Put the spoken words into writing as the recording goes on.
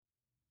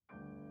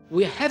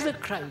we have a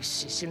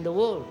crisis in the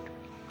world,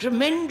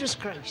 tremendous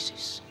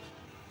crisis,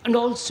 and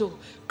also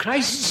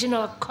crisis in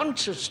our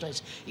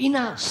consciousness, in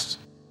us.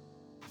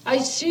 I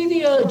see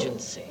the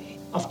urgency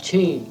of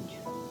change,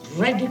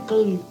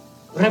 radical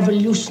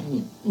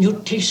revolution,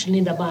 mutation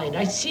in the mind.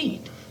 I see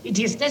it. It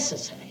is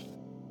necessary.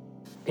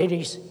 There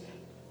is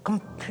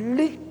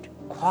complete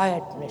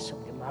quietness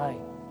of the mind,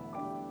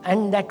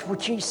 and that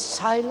which is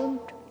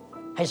silent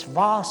has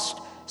vast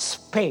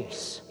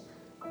space.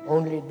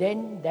 Only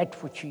then that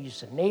which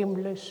is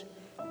nameless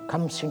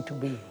comes into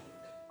being.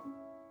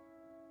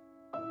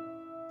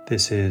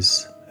 This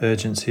is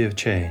Urgency of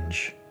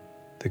Change,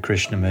 the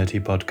Krishnamurti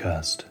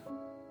podcast.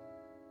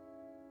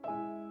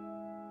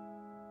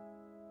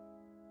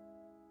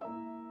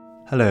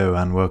 Hello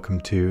and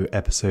welcome to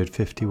episode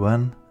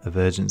 51 of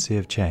Urgency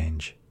of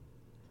Change.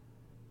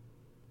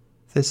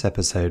 This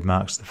episode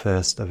marks the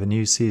first of a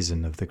new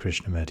season of the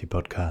Krishnamurti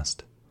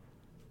podcast.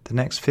 The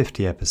next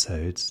 50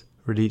 episodes,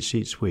 released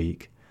each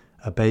week,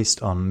 are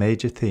based on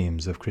major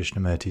themes of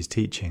Krishnamurti's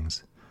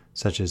teachings,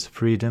 such as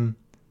freedom,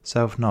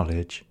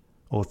 self-knowledge,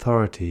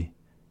 authority,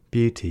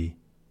 beauty,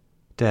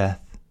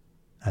 death,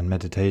 and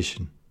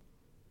meditation.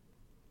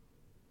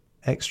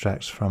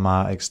 Extracts from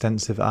our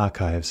extensive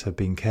archives have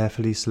been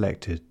carefully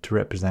selected to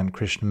represent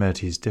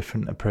Krishnamurti's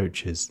different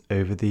approaches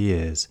over the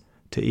years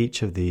to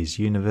each of these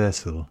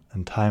universal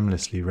and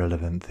timelessly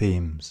relevant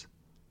themes.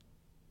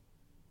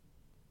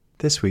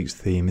 This week's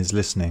theme is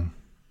listening.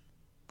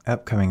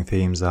 Upcoming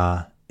themes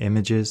are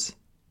images,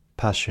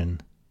 passion,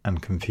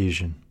 and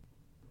confusion.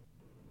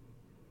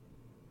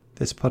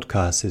 This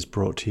podcast is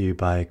brought to you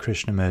by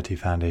Krishnamurti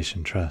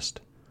Foundation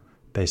Trust,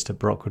 based at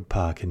Brockwood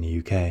Park in the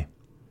UK.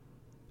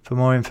 For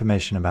more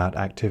information about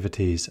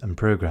activities and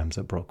programs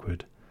at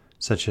Brockwood,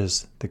 such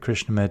as the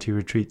Krishnamurti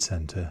Retreat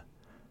Centre,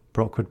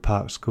 Brockwood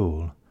Park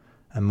School,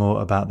 and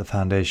more about the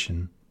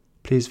Foundation,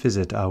 please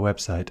visit our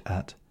website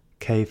at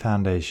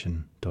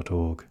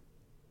kfoundation.org.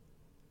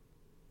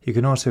 You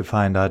can also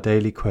find our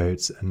daily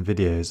quotes and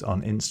videos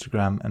on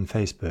Instagram and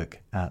Facebook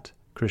at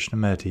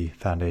Krishnamurti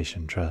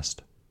Foundation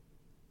Trust.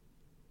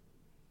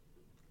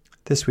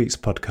 This week's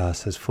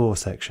podcast has 4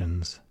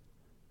 sections.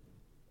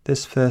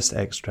 This first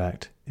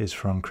extract is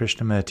from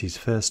Krishnamurti's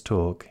first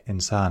talk in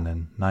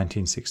Sarnan,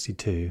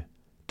 1962,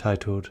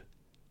 titled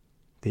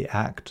The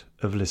Act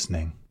of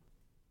Listening.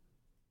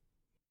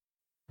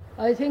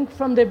 I think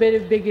from the very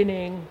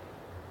beginning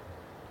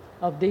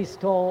of these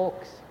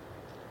talks,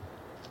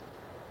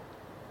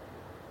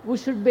 we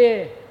should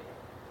be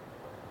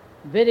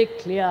very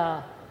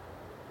clear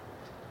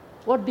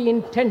what the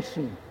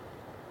intention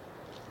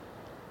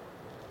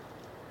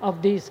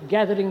of these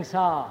gatherings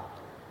are.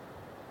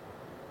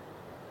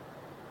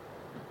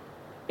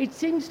 It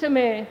seems to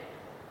me,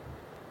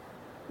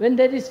 when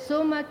there is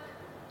so much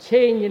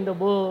change in the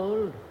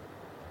world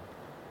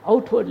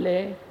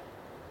outwardly,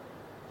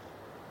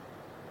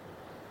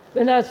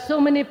 when there are so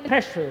many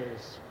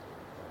pressures,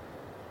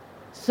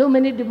 so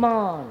many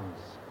demands,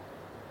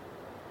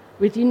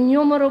 with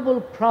innumerable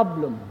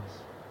problems,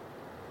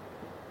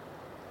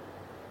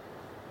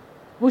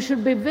 we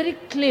should be very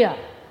clear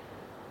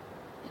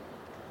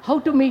how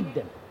to meet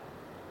them.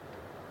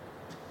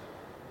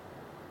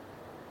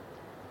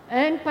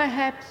 And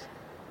perhaps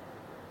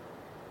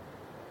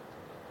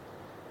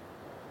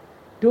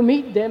to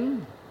meet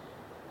them,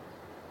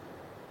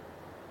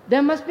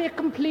 there must be a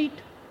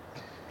complete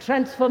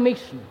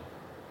transformation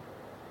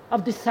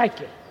of the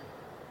psyche.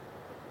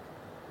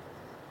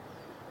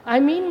 I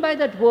mean by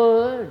that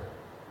word,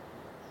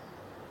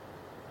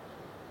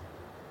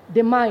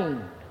 the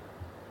mind,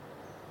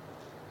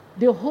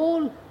 the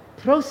whole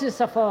process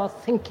of our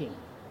thinking,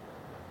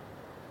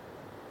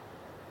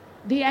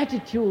 the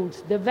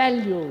attitudes, the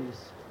values,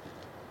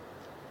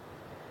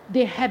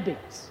 the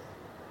habits,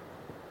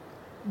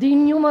 the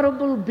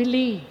innumerable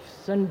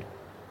beliefs and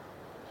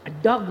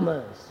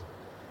dogmas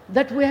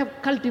that we have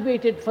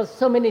cultivated for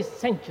so many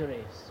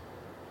centuries.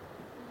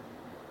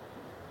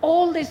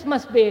 All this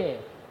must be,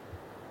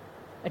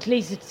 at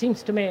least it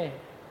seems to me,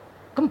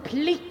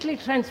 completely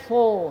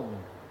transformed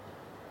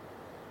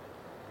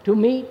to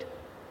meet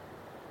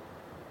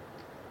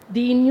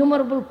the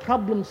innumerable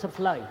problems of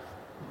life.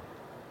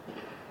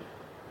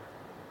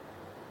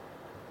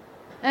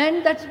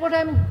 And that's what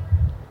I'm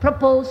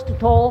proposed to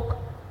talk,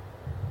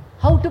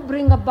 how to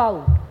bring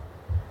about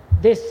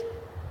this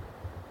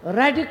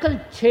radical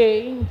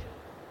change,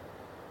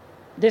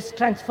 this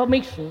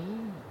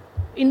transformation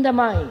in the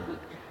mind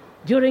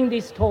during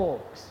these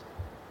talks.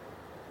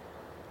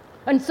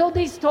 And so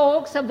these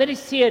talks are very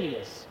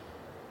serious.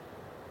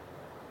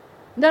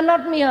 They're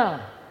not mere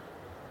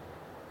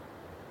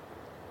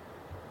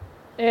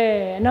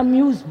an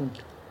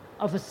amusement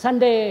of a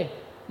Sunday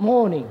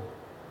morning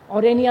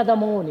or any other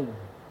morning.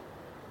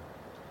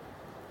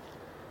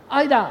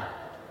 Either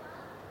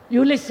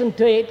you listen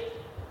to it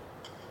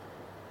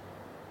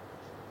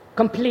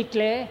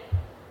completely,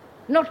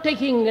 not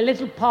taking a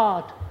little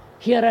part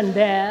here and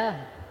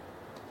there,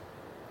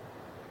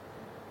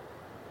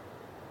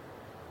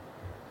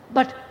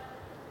 but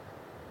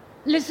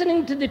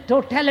listening to the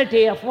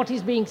totality of what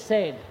is being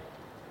said.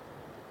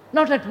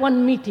 not at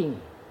one meeting,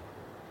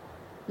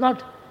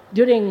 not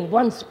during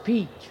one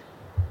speech.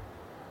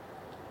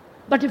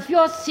 But if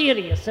you're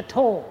serious at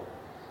all,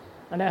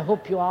 and I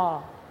hope you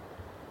are,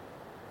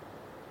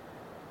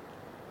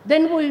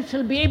 then we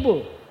shall be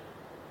able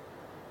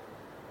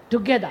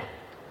together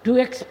to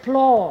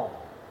explore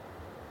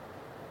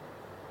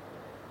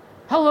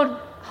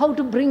how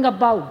to bring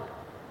about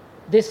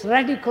this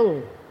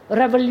radical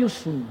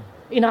revolution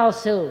in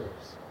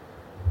ourselves.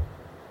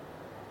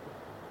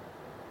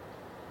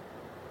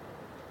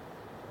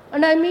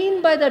 And I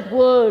mean by that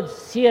word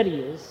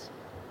serious,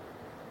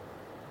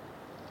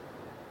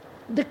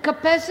 the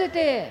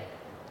capacity,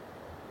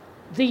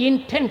 the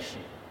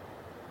intention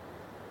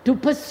to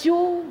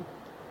pursue,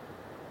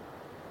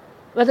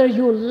 whether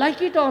you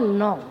like it or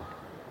not,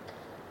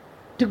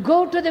 to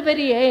go to the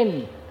very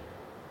end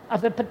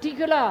of a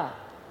particular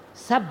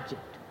subject.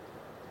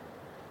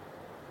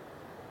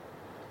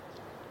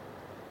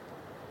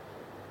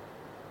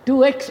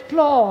 To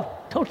explore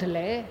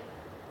totally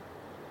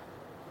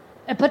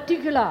a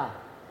particular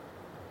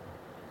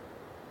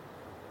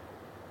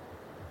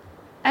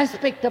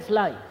aspect of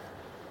life.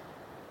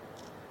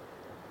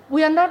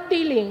 We are not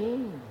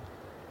dealing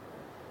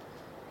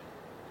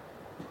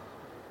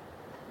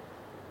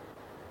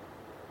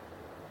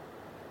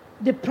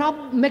the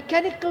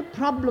mechanical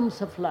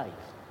problems of life.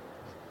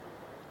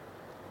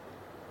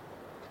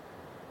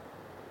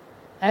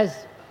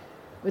 As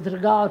with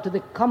regard to the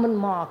common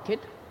market,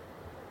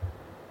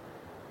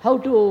 how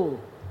to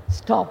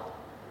stop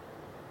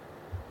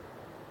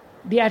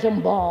the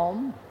atom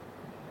bomb,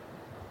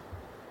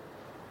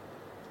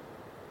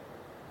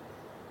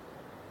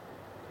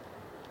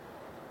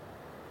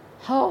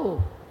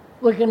 how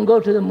we can go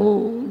to the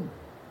moon,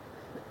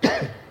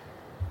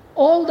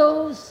 all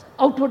those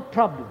outward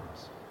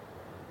problems.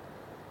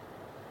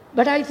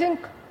 But I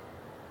think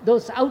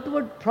those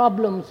outward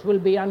problems will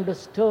be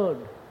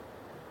understood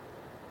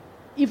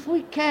if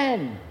we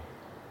can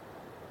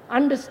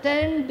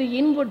understand the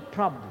inward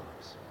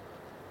problems.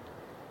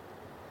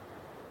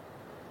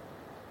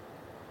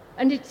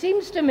 And it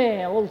seems to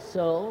me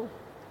also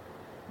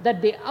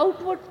that the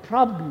outward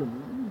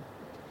problem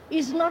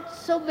is not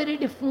so very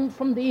different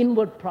from the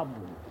inward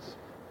problems.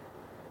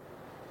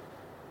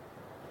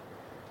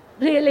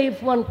 Really,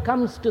 if one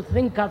comes to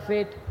think of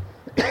it,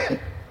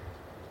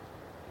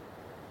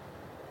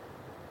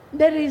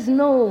 there is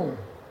no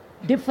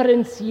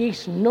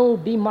differentiation, no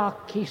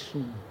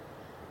demarcation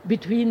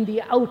between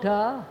the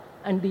outer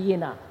and the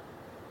inner.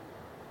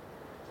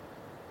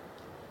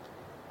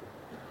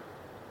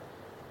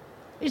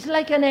 It's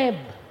like an ebb,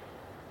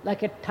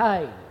 like a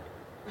tide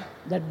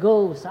that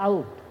goes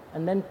out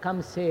and then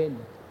comes in.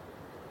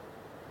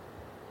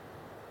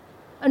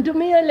 And to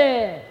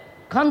merely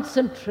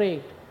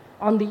concentrate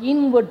on the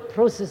inward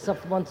process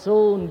of one's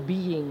own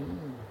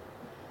being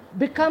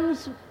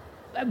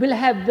will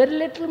have very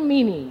little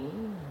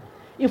meaning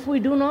if we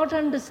do not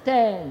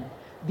understand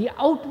the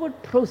outward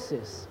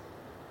process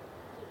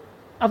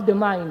of the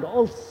mind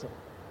also,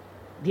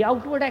 the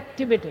outward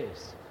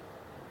activities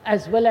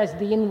as well as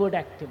the inward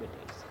activities.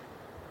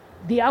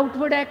 The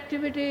outward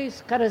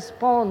activities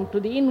correspond to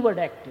the inward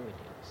activities.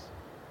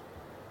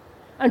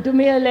 And to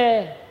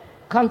merely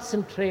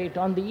concentrate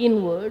on the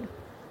inward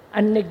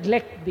and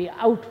neglect the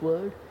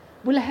outward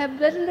will have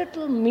very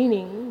little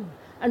meaning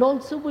and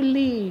also will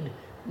lead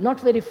not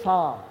very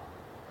far.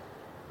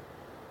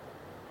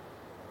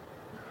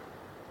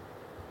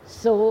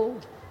 So,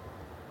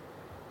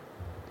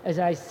 as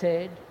I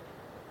said,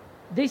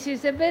 this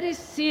is a very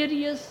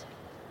serious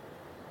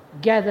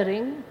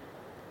gathering,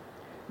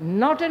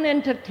 not an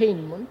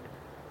entertainment,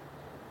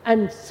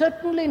 and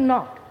certainly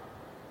not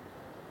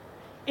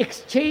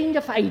exchange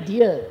of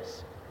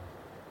ideas.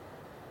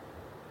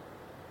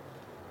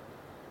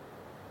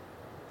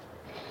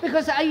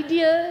 Because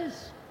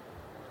ideas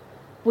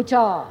which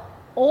are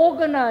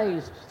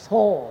organized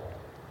thought,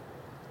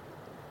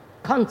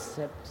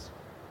 concepts,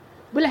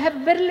 will have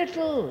very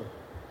little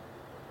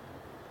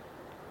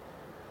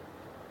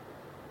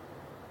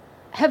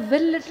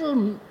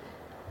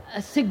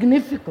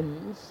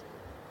significance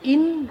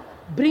in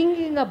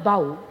bringing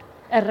about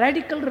a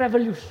radical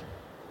revolution.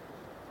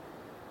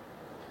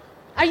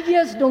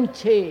 Ideas don't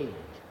change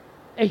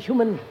a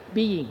human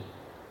being.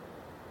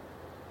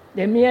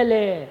 They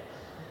merely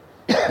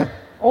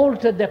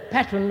alter the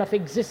pattern of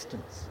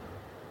existence.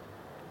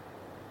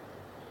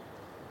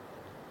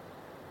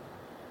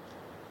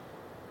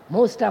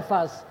 Most of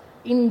us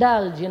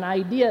indulge in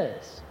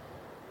ideas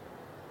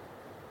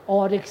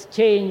or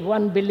exchange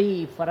one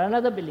belief for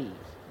another belief.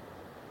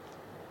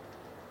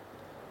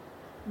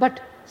 But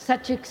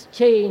such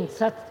exchange,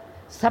 such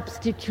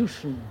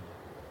substitution,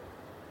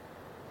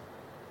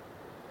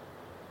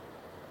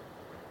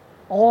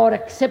 or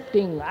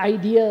accepting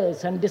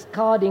ideas and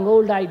discarding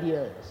old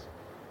ideas,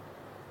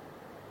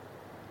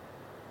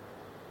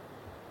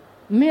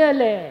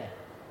 merely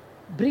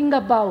bring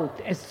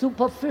about a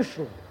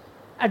superficial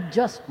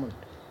adjustment,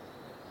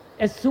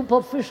 a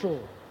superficial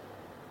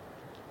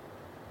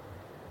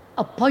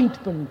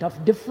appointment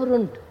of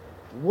different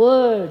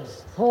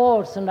words,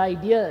 thoughts, and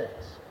ideas.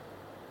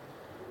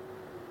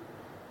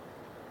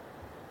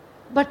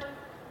 But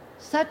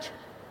such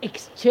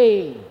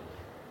exchange,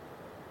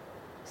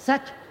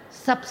 such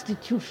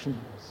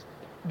substitutions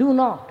do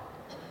not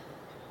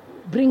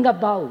bring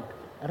about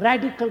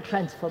radical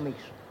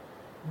transformation.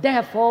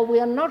 Therefore, we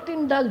are not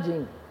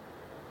indulging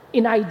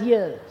in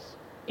ideas,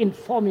 in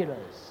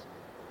formulas,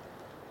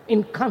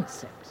 in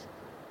concepts.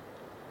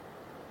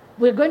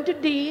 We're going to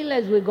deal,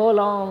 as we go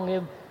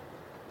along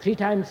 3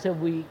 times a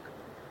week,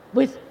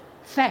 with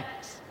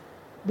facts,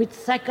 with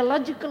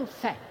psychological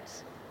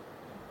facts.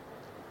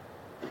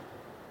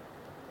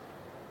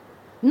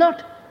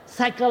 Not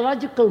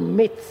psychological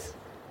myths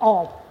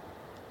of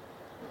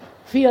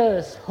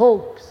fears,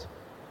 hopes,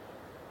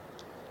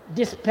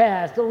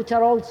 despairs, which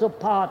are also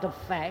part of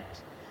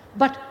facts,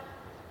 but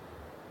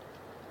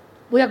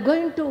we are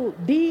going to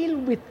deal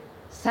with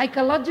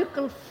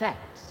psychological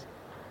facts,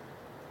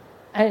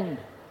 and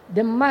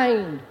the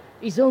mind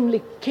is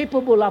only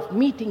capable of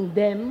meeting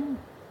them,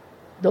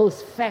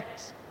 those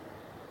facts,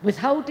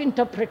 without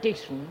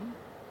interpretation,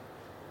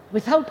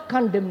 without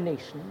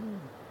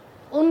condemnation,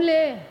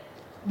 only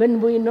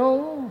when we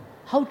know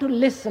how to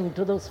listen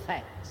to those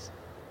facts,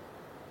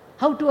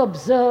 how to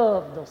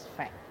observe those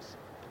facts.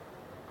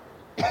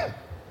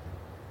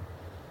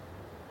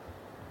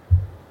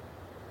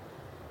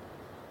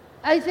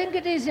 I think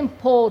it is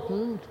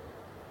important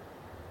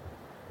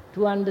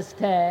to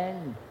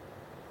understand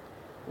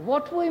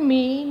what we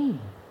mean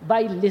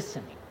by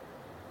listening,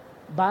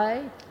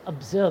 by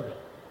observing.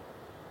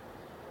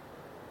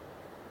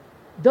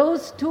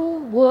 Those 2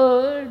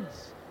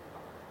 words,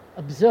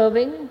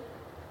 observing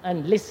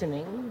and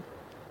listening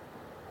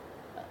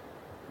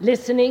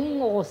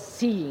or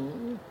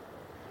seeing,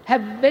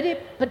 have very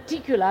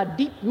particular,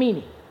 deep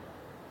meaning.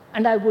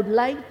 And I would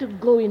like to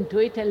go into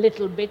it a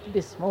little bit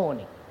this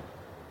morning.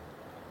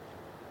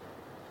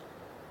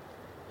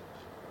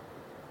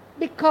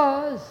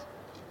 Because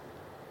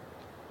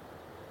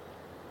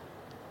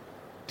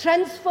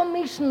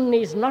transformation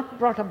is not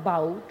brought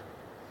about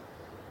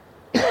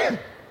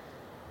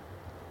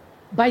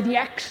by the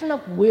action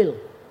of will,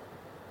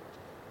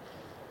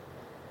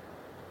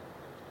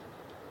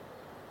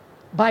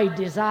 by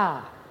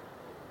desire,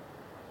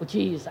 which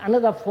is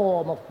another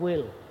form of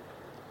will.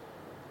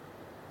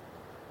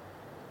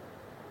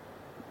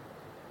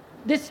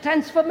 This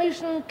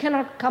transformation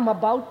cannot come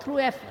about through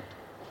effort,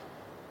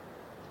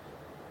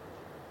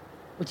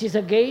 which is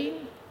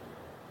again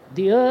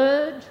the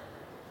urge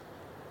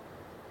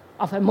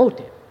of a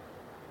motive,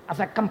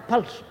 of a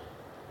compulsion,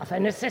 of a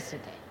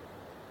necessity.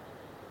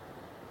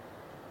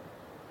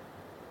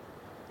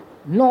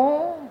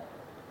 Nor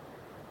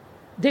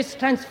this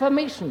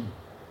transformation,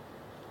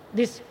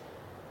 this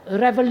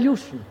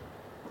revolution,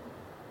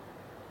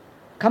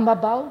 come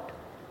about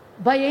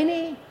by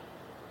any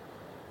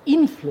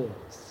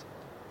influence,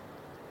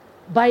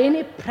 by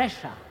any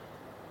pressure,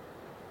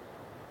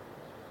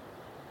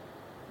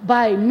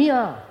 by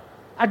mere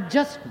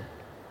adjustment.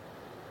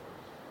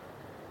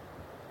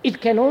 It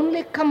can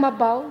only come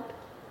about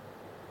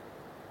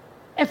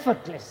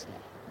effortlessly.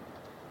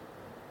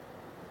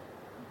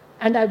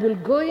 And I will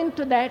go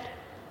into that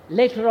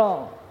later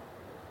on.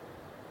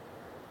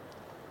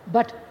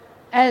 But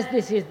as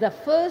this is the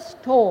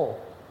first talk,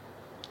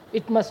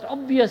 it must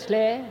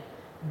obviously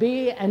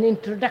be an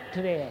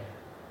introductory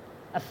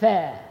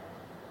affair.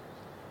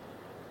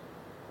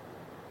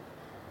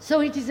 So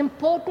it is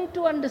important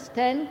to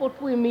understand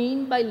what we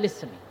mean by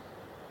listening.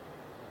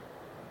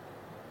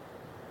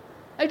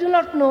 I do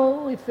not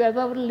know if you have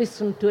ever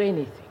listened to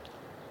anything.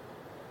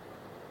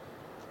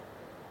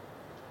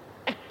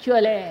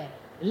 Actually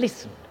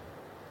listened.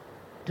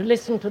 To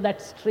listen to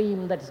that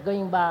stream that is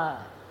going by.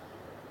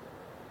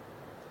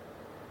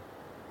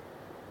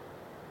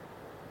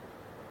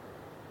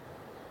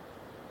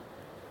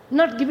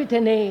 Not give it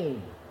a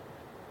name.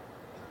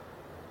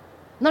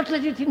 Not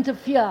let it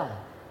interfere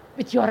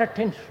with your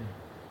attention.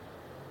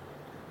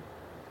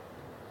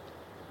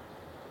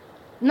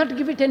 Not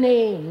give it a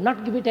name,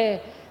 not give it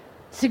a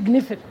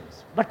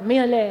significance, but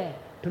merely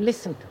to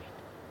listen to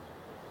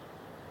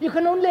it. You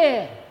can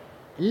only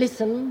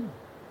listen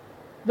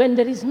when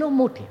there is no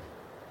motive.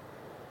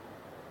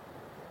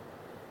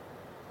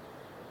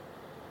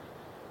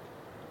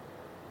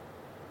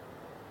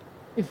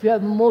 If you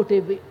have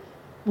motive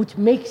which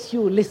makes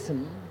you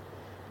listen,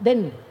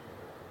 then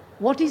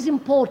what is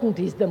important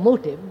is the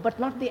motive, but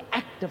not the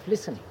act of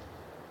listening.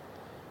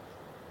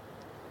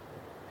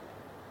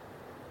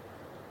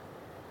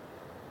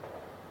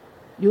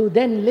 You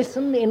then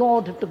listen in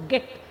order to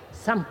get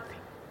something,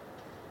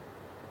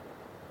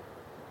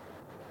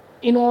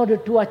 in order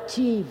to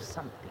achieve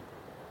something,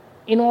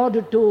 in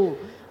order to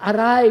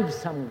arrive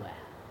somewhere.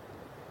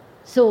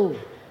 So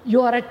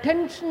your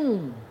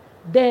attention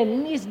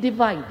then is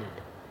divided,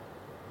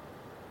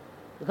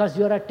 because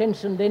your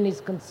attention then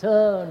is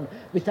concerned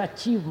with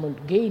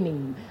achievement,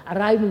 gaining,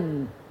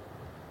 arriving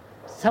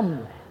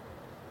somewhere.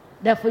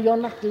 Therefore, you're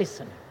not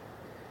listening.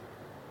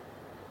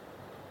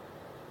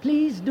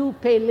 Please do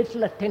pay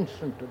little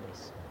attention to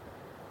this.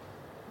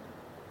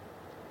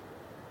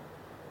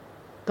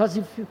 Because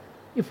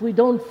if we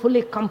don't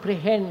fully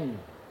comprehend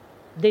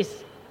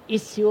this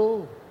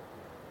issue,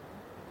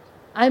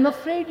 I'm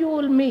afraid you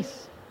will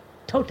miss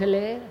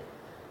totally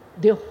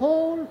the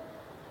whole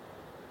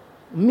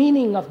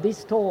meaning of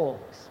these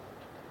talks.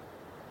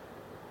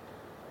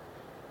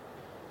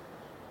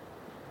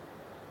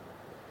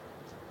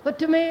 But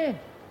to me,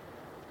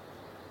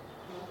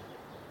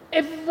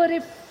 every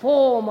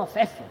form of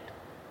effort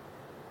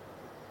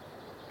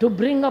to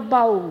bring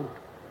about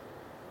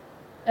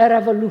a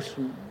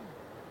revolution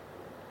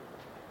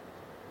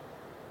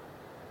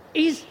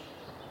is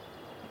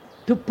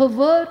to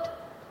pervert,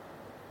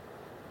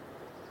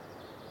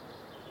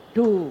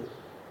 to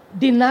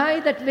deny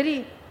that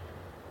very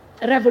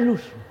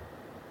revolution.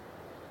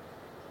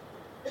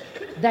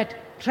 That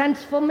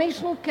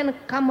transformation can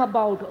come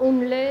about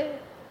only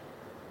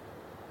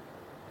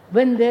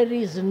when there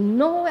is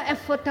no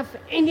effort of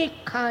any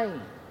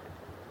kind.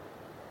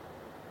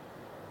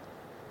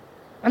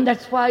 And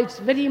that's why it's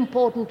very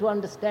important to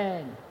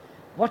understand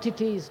what it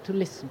is to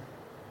listen.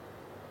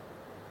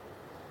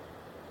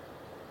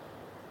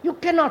 You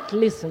cannot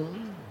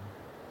listen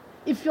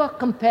if you are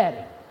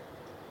comparing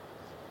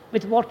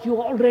with what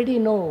you already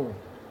know.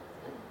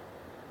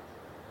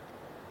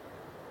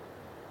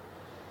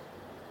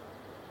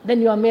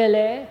 Then you are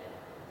merely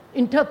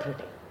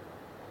interpreting.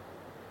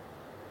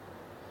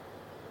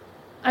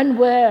 And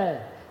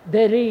where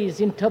there is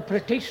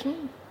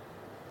interpretation,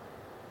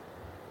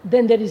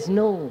 then there is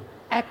no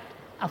act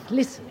of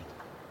listening.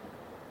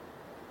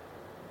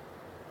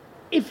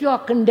 If you are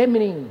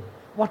condemning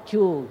what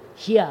you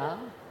hear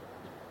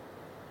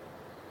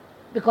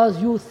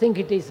because you think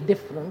it is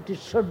different, it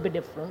should be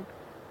different,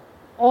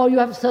 or you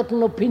have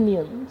certain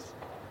opinions,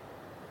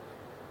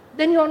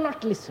 then you are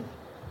not listening.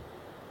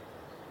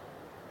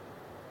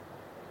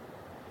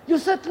 You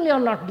certainly are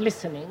not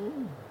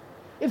listening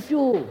if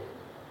you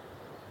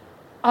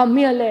are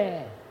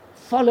merely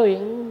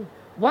following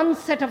one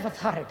set of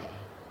authority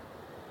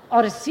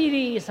or a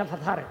series of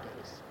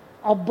authorities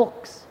or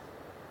books.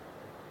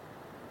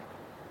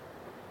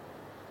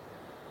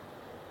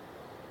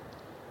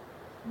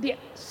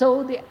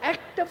 So the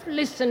act of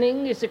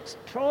listening is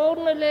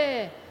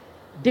extraordinarily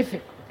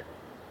difficult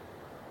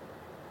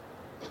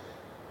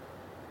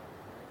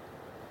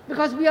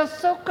because we are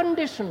so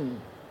conditioned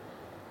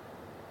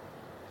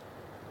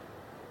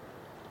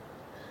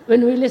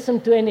when we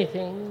listen to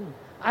anything,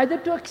 either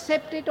to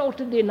accept it or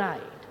to deny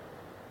it,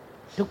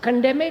 to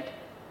condemn it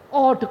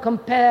or to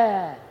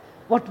compare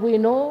what we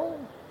know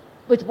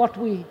with what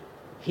we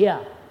hear.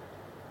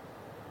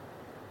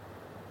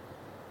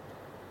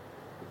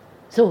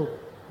 So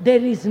there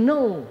is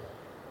no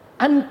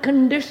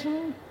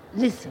unconditioned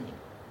listening.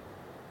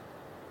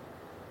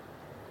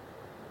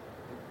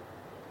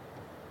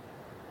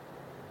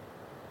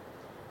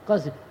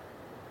 Because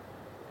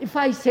if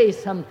I say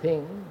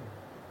something,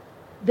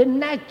 the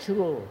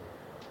natural,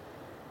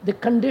 the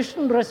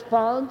conditioned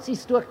response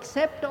is to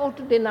accept or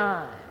to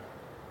deny.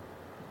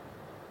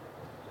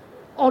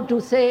 Or to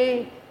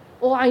say,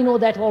 oh, I know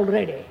that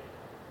already.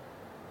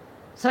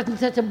 Such and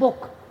such a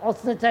book or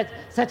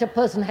such a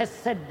person has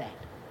said that.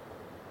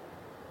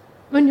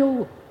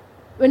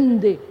 When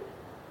the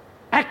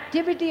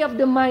activity of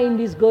the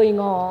mind is going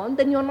on,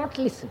 then you're not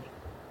listening.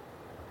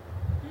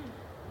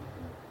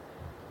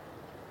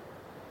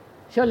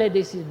 Surely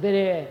this is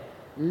very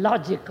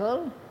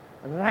logical,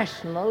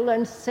 rational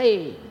and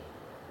sane.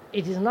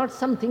 It is not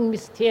something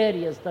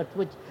mysterious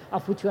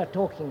of which we are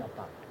talking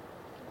about.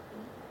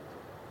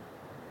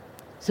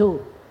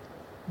 So,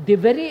 the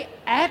very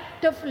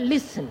act of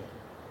listening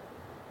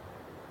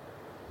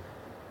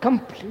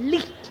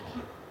completely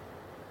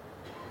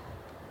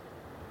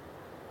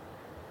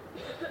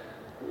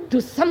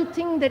to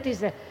something that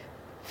is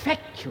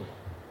factual,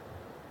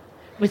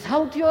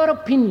 without your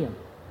opinion,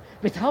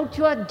 without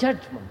your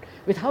judgment,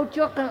 without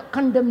your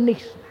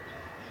condemnation,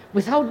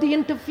 without the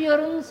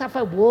interference of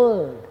a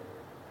word,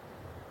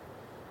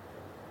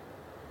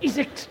 is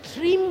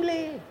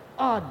extremely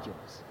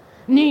arduous,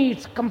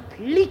 needs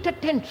complete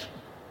attention.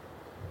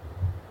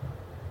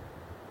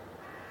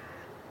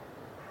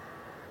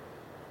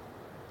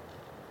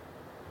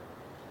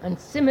 And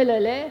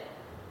similarly,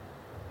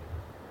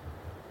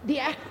 the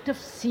act of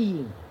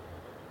seeing.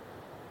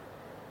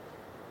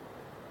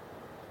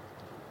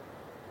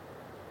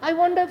 I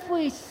wonder if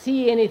we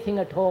see anything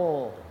at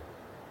all.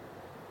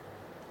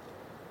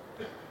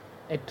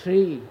 A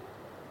tree,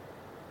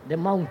 the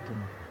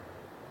mountain,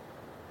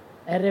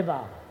 a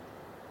river,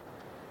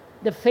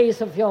 the face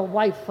of your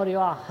wife or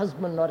your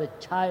husband or a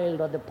child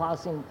or the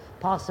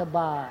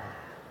passerby.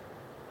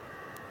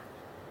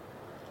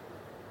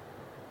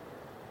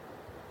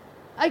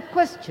 I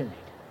question it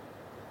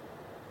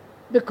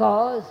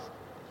because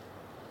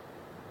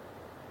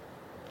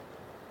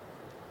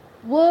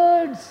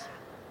words,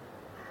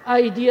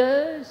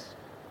 ideas,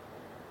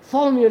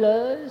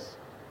 formulas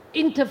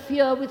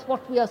interfere with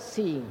what we are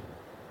seeing.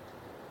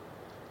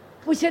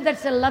 We say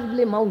that's a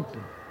lovely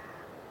mountain.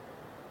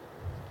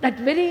 That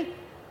very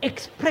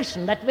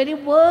expression, that very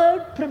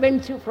word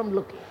prevents you from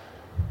looking.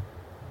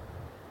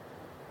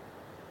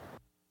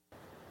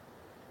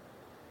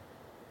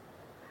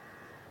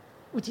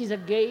 which is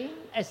again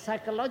a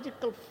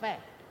psychological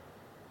fact.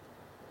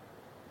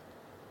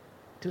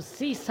 To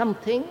see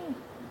something,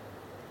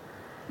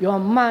 your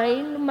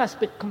mind must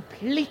be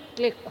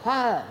completely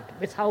quiet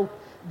without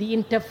the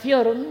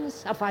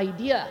interference of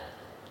idea.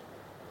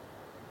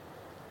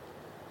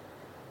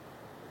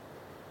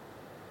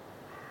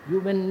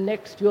 When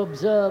next you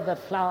observe a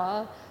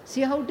flower,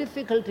 see how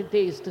difficult it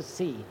is to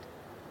see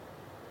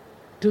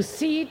it. To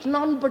see it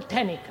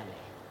non-botanically.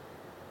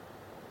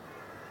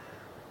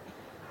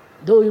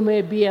 Though you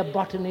may be a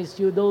botanist,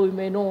 though you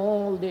may know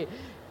all the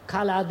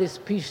color, the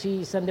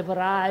species and the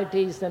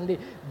varieties and the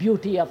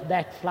beauty of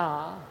that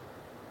flower,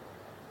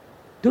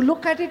 to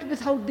look at it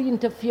without the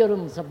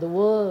interference of the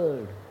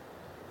world,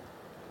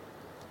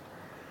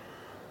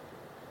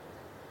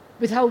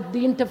 without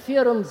the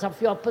interference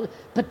of your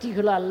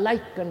particular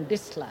like and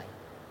dislike.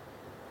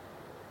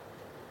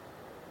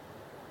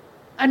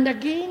 And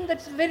again,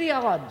 that's very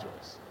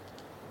arduous.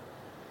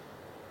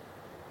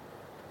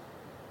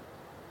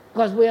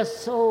 Because we are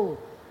so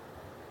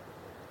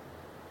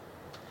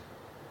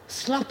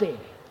sloppy.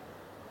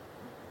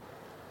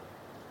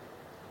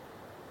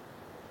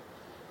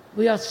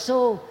 We are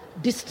so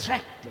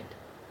distracted.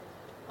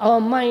 Our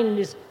mind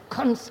is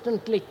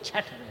constantly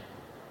chattering,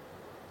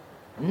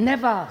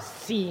 never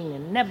seeing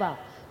and never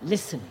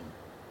listening.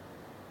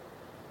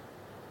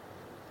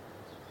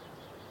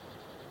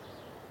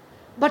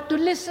 But to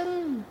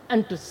listen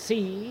and to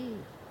see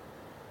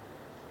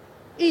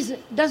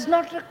does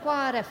not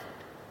require effort.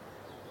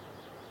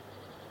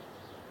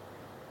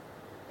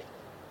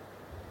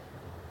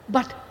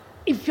 But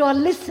if you are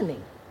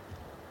listening,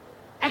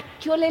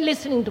 actually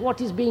listening to what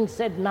is being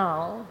said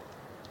now,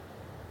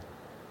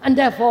 and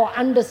therefore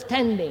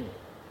understanding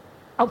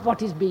of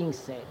what is being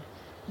said,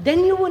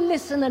 then you will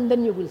listen and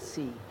then you will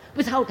see,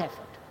 without effort.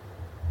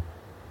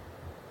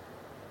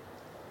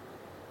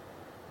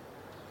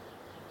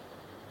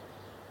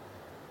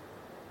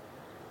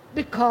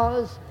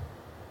 Because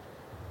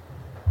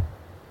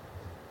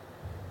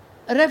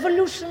a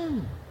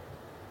revolution,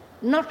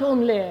 not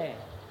only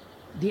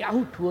the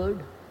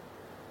outward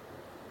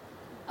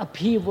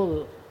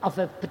upheaval of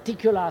a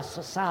particular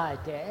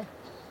society,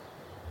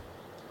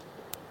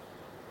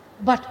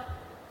 but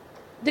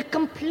the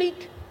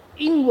complete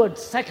inward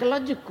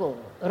psychological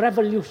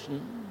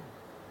revolution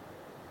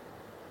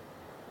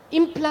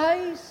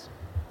implies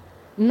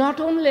not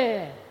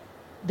only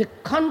the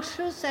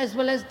conscious as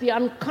well as the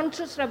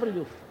unconscious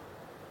revolution.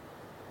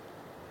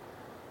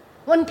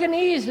 One can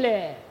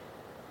easily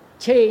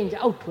change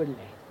outwardly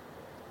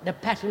the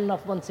pattern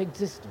of one's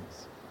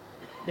existence,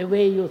 the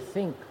way you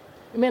think.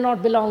 You may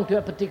not belong to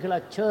a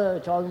particular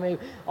church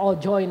or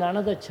join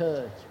another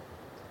church.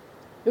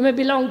 You may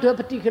belong to a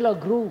particular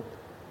group.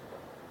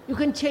 You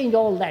can change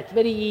all that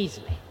very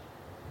easily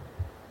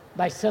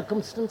by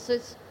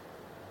circumstances,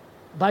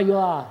 by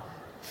your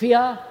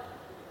fear,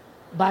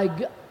 by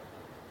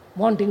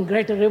wanting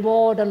greater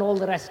reward and all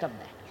the rest of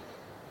that.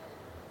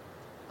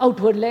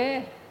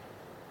 Outwardly,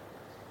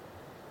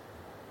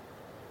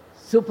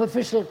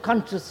 superficial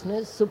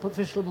consciousness,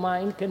 superficial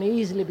mind can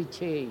easily be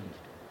changed.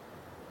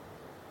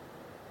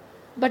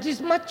 But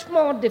it's much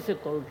more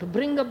difficult to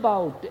bring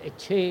about a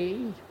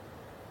change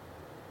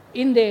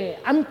in the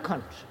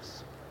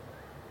unconscious.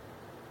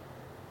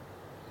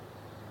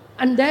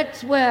 And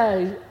that's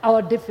where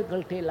our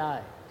difficulty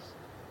lies.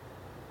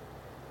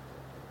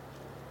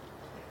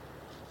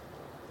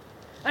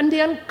 And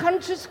the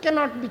unconscious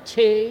cannot be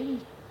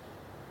changed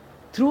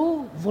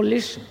through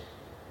volition,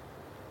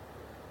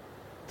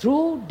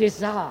 through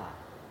desire,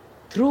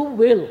 through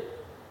will.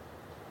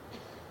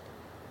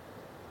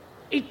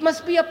 It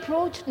must be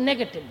approached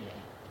negatively.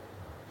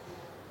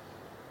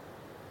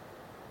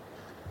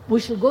 We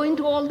shall go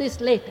into all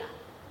this later.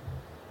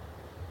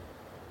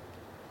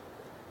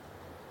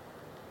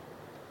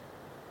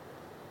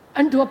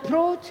 And to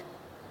approach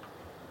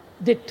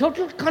the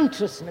total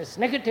consciousness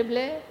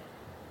negatively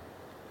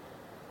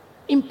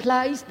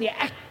implies the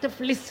act of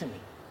listening,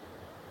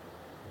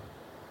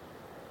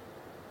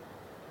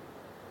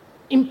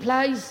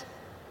 implies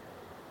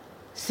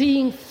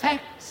seeing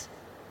facts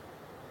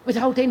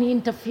without any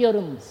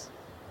interference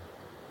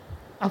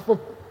of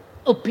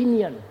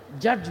opinion,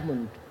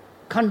 judgment,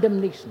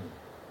 condemnation.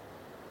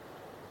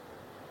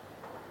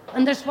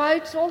 And that's why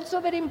it's also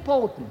very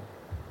important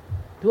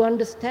to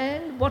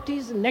understand what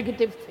is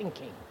negative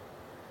thinking.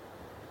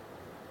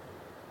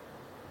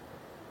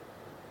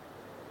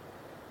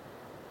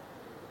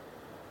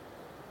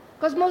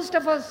 Because most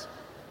of us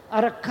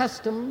are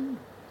accustomed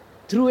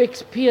through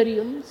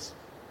experience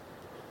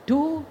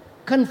to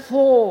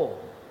conform,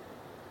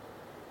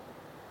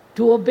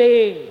 to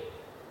obey,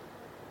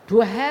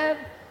 to have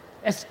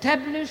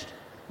established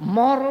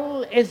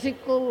moral,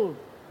 ethical,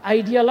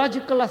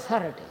 ideological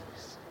authorities.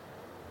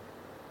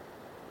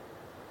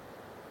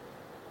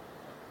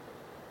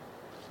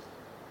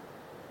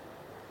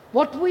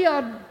 What we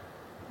are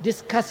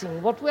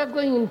discussing, what we are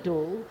going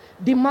into,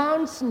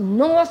 demands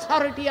no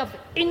authority of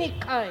any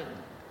kind.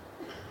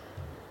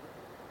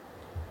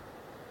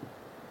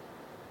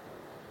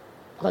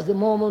 Because the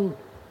moment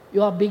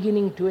you are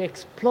beginning to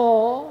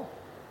explore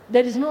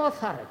there is no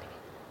authority.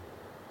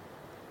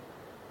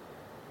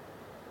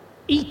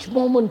 Each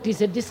moment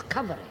is a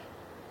discovery.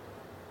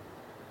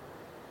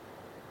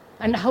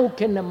 And how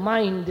can a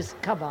mind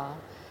discover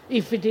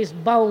if it is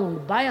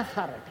bound by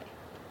authority,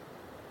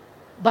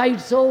 by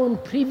its own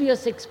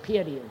previous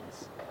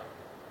experience?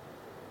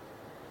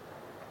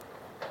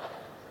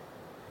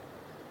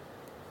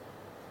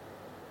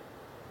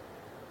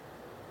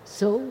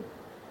 So,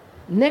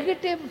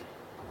 negative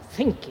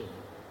thinking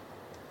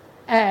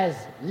as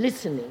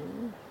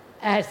listening,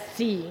 as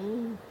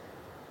seeing,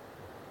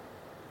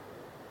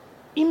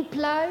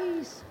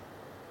 implies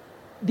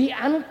the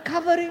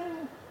uncovering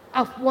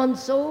of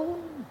one's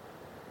own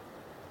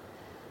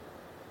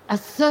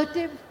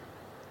assertive,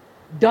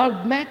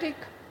 dogmatic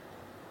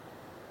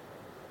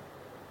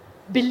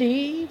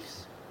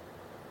beliefs,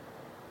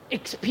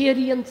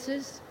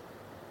 experiences,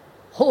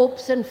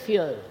 hopes and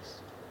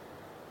fears.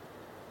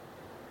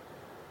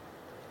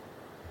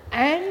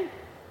 And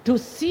to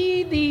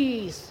see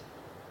these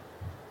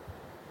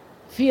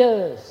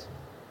fears,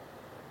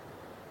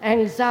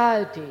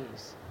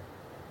 anxieties,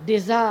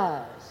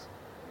 desires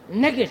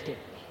negatively,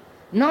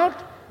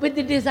 not with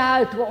the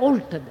desire to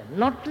alter them,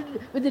 not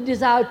with the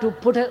desire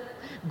to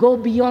go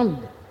beyond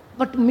them,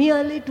 but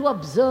merely to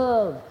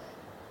observe,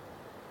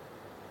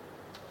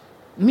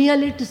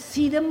 merely to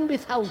see them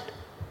without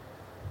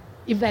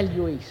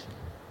evaluation.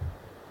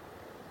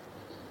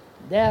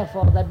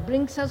 Therefore, that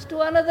brings us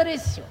to another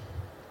issue,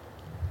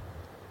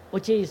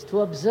 which is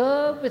to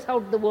observe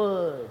without the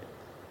word.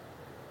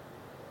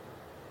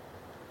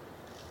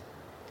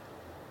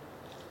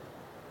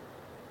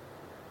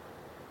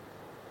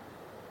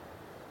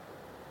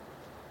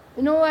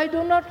 I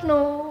do not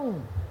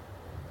know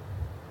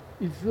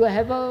if you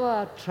have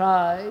ever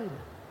tried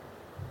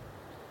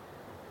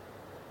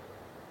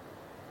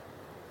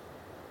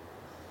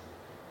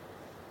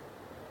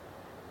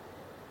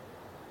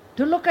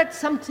to look at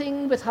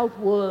something without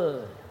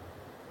word.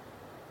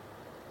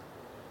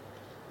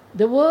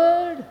 The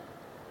word,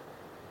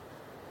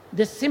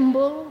 the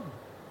symbol,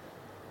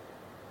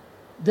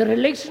 the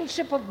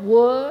relationship of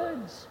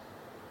words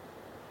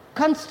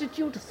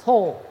constitute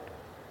thought,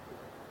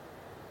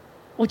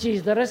 which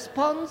is the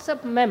response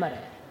of memory.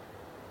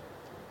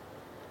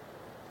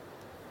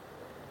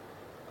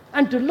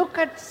 And to look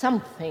at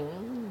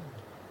something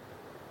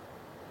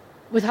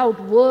without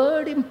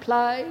word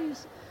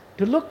implies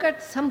to look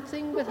at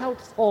something without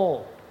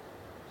thought.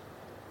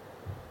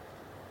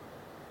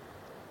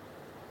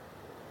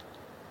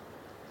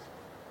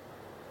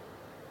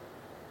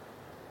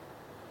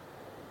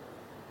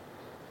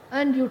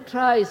 And you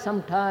try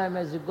sometime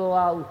as you go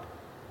out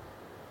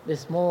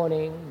this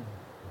morning,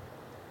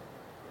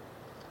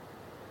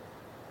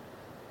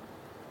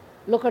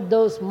 look at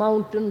those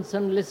mountains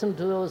and listen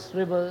to those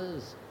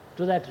rivers,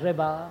 to that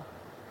river,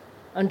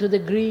 and to the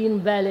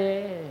green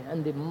valley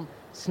and the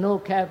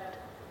snow-capped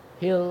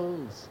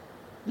hills.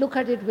 Look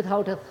at it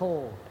without a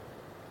thought.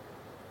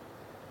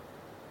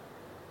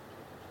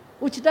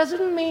 Which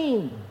doesn't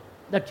mean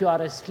that you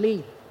are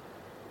asleep.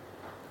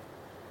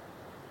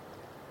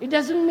 It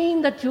doesn't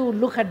mean that you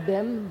look at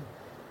them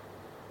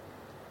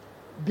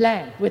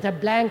blank, with a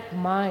blank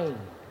mind.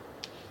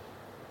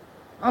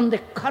 On the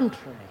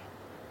contrary,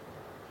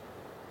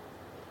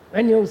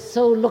 when you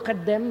so look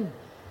at them,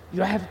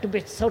 you have to be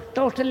so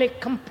totally,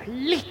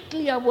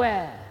 completely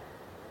aware.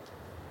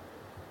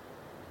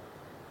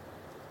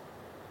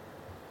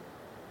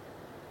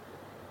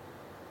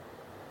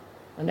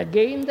 And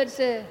again, that's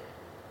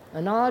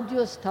an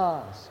arduous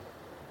task,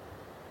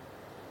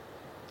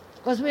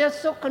 because we are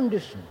so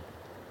conditioned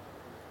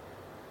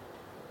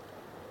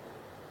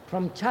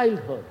from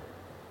childhood.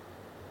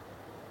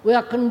 We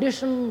are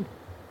conditioned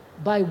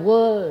by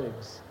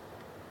words.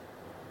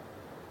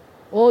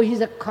 Oh,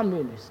 he's a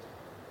communist,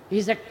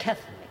 he's a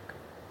Catholic,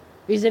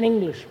 he's an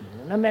Englishman,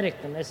 an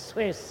American, a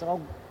Swiss,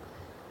 or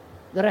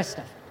the rest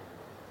of it.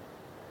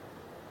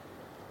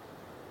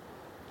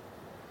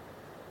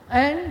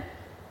 And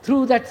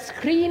through that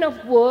screen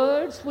of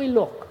words, we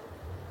look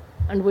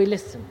and we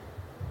listen.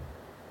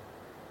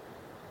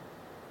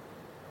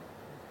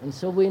 And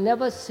so we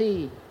never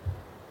see,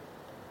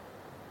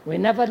 we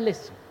never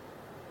listen.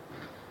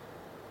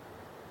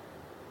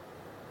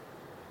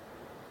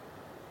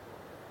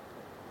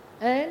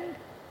 And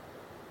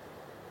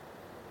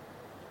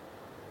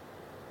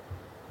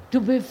to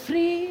be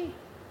free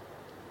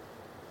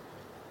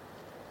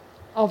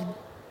of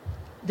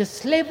the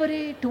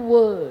slavery to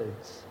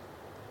words,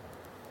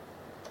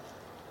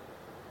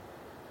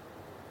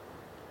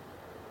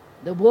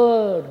 the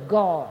word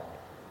God,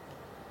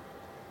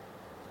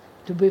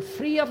 to be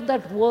free of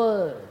that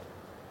word,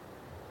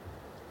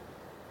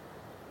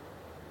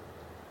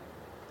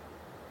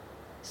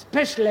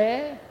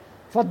 especially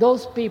for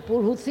those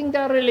people who think they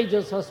are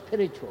religious or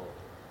spiritual.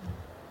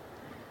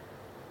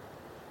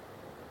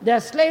 They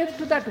are slaves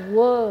to that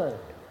word.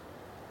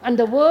 And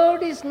the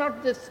word is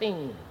not the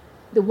thing.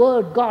 The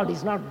word God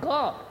is not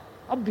God,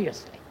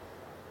 obviously.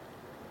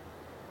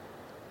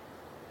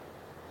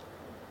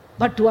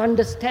 But to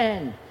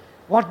understand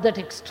what that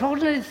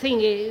extraordinary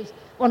thing is,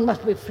 one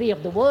must be free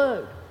of the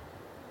word.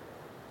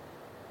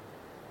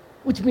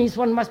 which means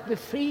one must be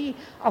free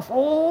of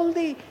all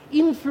the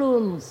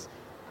influence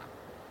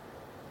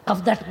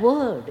of that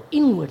word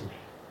inwardly,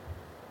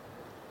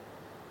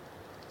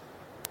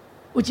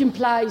 which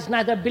implies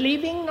neither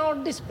believing nor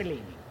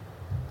disbelieving,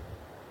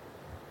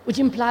 which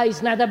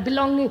implies neither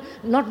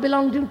not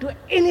belonging to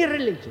any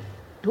religion,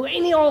 to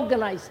any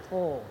organized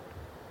thought.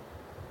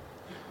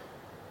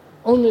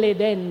 Only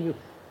then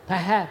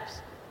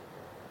perhaps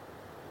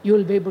you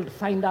will be able to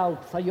find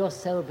out for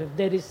yourself if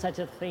there is such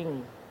a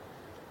thing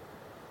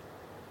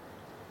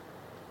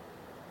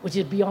which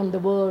is beyond the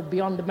word,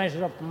 beyond the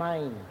measure of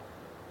mind.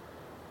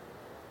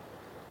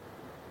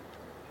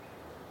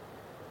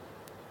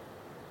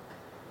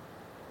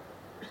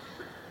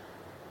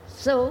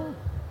 So,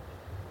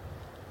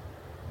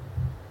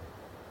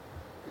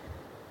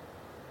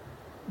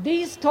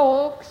 these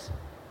talks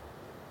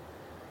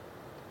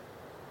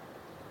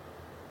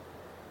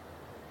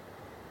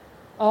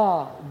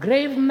are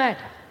grave matter.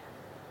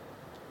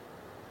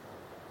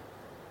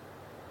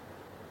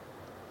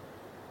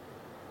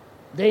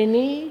 They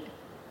need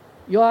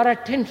your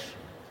attention.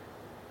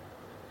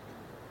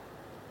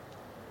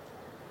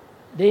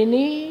 They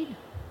need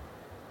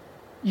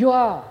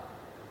your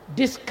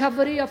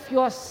discovery of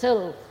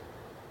yourself.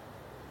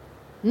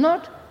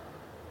 Not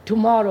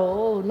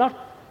tomorrow, not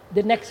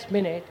the next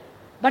minute,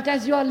 but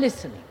as you are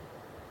listening,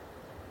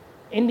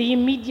 in the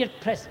immediate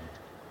present.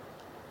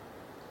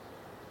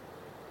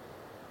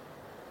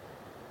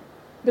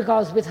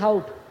 Because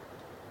without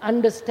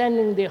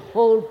understanding the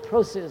whole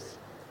process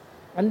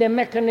and the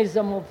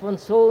mechanism of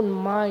one's own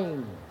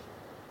mind,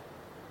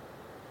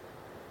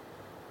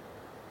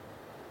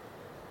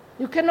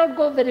 you cannot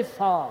go very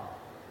far.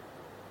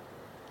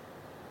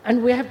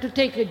 And we have to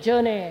take a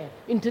journey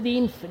into the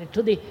infinite,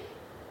 to the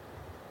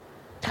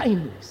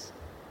timeless.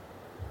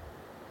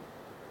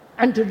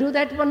 And to do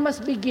that, one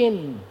must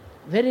begin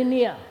very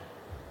near,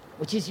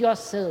 which is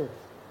yourself.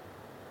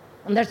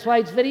 And that's why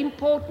it's very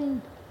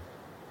important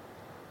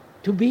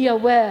to be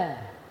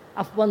aware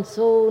of one's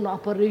own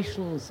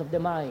operations of the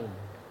mind,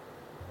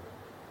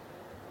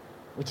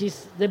 which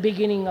is the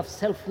beginning of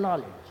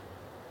self-knowledge.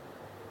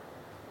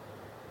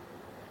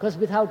 Because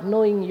without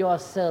knowing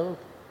yourself,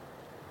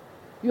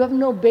 you have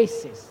no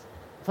basis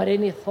for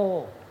any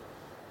thought.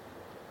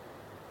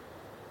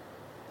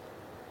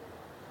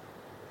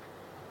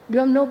 You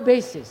have no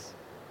basis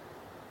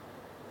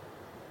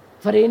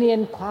for any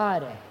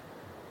inquiry.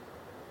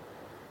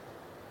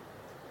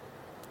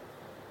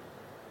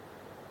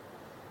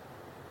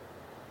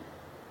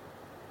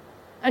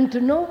 And to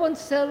know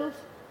oneself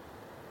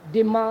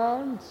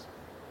demands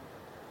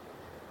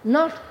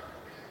not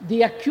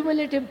the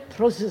accumulative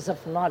process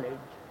of knowledge,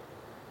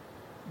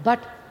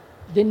 but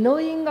the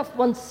knowing of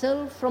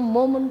oneself from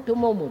moment to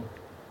moment.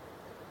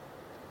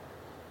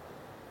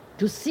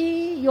 To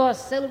see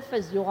yourself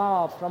as you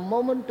are from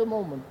moment to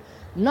moment,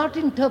 not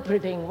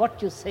interpreting what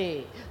you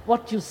say,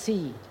 what you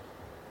see,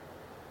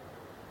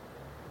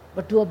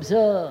 but to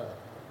observe.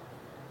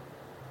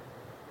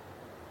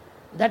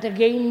 That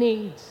again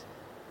needs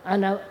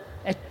a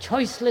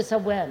choiceless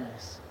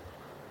awareness.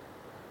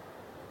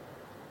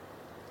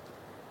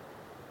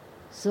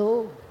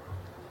 So,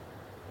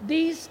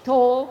 these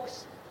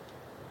talks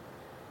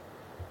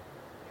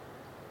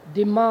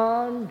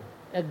demand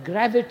a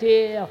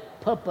gravity of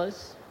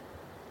purpose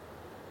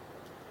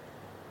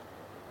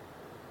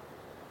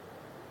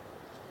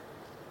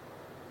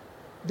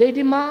They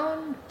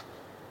demand,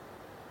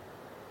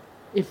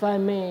 if I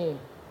may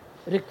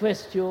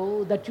request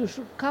you, that you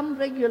should come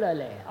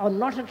regularly or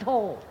not at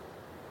all.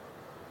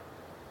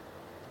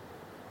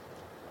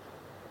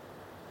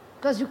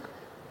 Because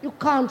you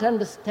can't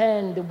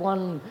understand the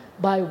one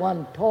by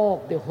one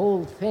talk, the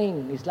whole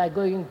thing. It's like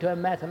going to a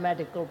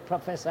mathematical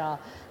professor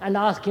and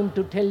ask him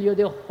to tell you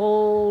the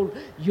whole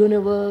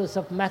universe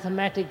of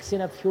mathematics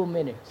in a few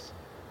minutes.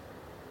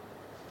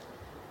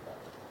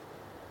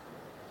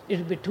 It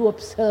would be too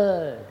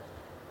absurd,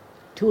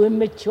 too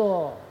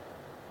immature.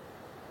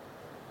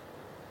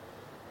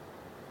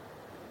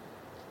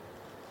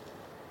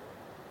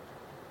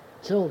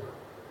 So,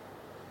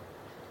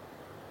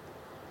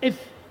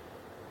 if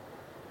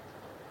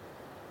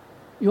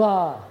you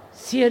are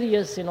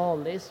serious in all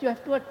this, you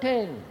have to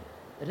attend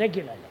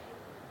regularly.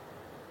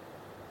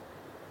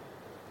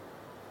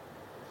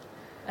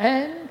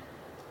 And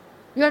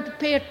you have to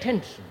pay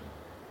attention.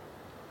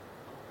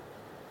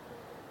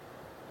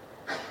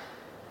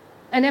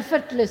 An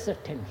effortless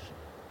attention.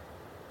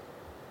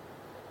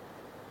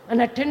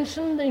 An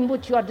attention in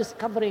which you are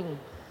discovering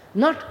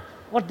not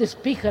what the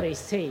speaker is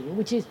saying,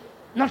 which is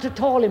not at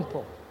all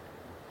important,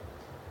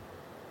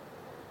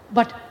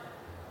 but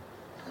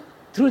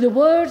through the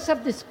words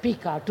of the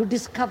speaker to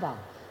discover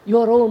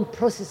your own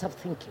process of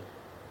thinking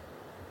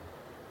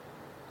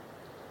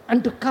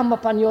and to come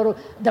upon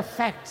the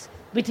facts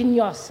within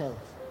yourself.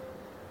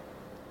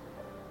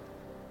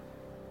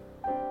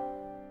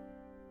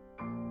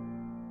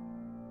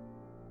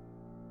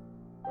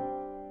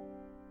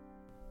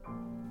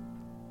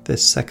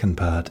 This second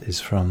part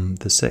is from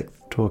the 6th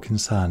talk in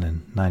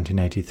Saanen,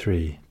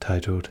 1983,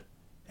 titled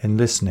 "In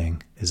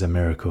Listening is a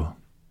Miracle."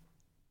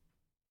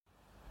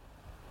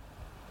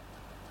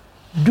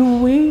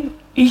 do we,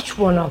 each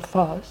one of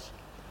us,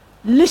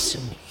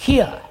 listen,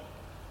 hear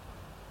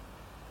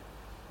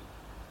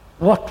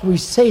what we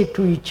say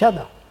to each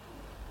other?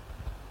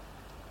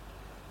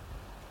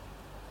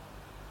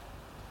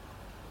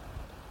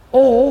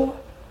 Or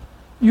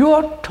you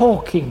are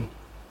talking,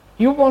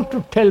 you want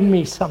to tell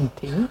me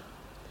something,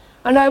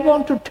 and I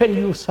want to tell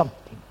you something.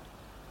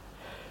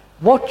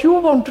 What you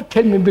want to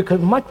tell me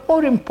becomes much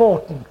more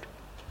important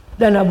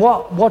than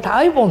what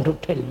I want to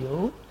tell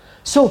you,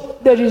 so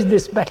there is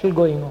this battle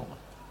going on.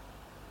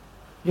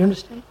 You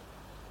understand?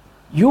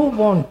 You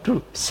want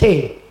to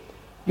say,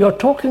 you're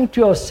talking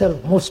to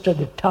yourself most of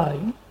the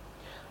time,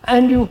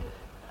 and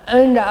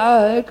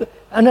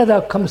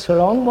another comes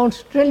along,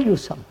 wants to tell you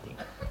something.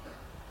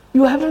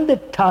 You haven't the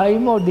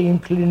time or the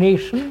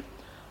inclination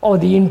or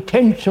the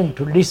intention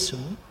to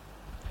listen,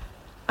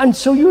 and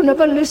so you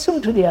never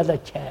listen to the other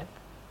chap.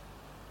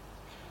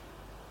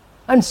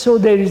 And so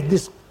there is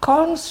this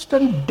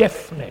constant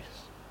deafness,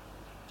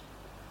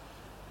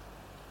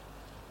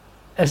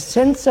 a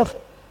sense of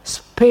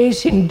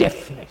space in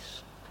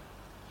deafness,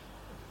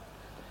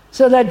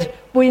 so that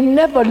we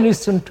never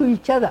listen to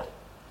each other.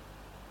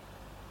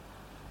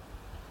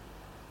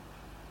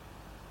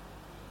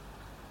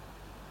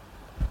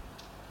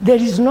 There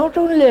is not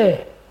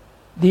only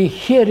the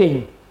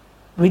hearing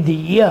with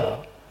the ear,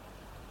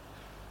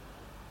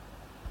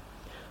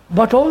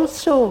 but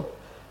also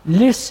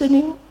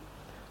listening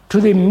to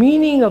the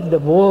meaning of the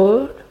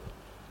word,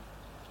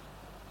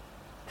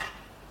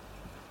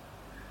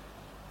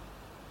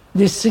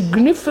 the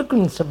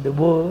significance of the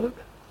word,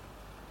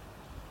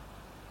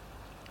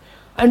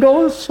 and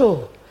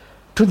also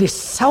to the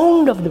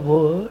sound of the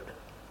word,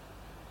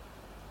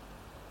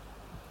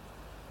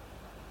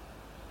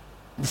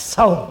 the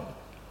sound,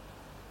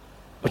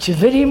 which is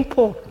very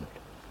important.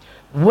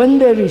 When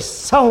there is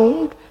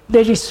sound,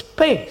 there is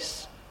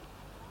space.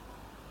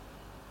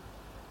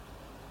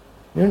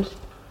 You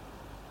understand?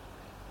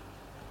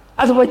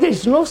 Otherwise, there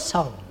is no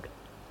sound.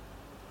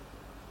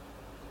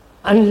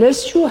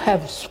 Unless you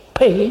have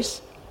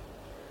space,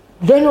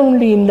 then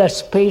only in that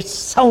space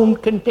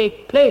sound can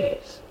take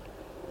place.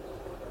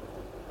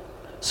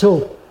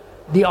 So,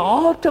 the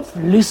art of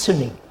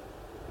listening,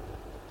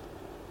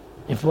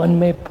 if one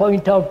may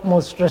point out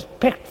most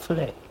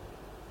respectfully,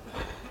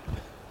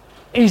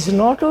 is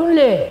not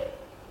only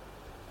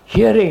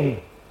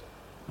hearing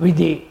with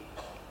the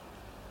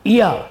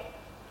ear,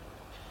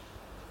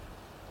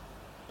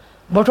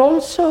 but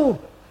also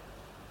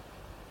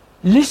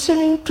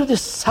listening to the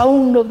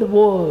sound of the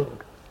word.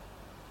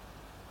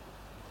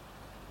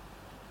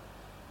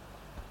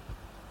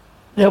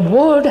 The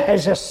word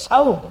has a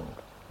sound.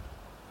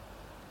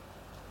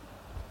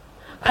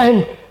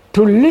 And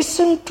to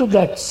listen to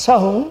that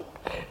sound,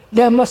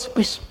 there must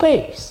be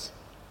space.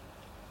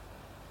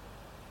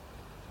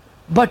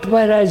 But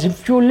whereas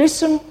if you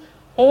listen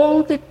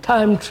all the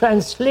time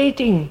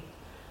translating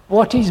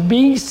what is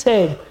being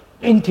said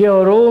into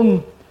your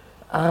own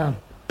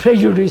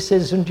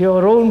prejudices, into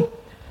your own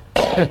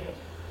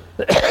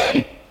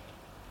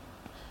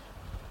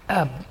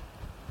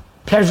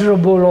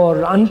pleasurable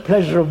or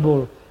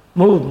unpleasurable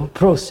movement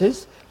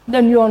process,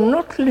 then you are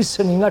not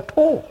listening at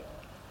all.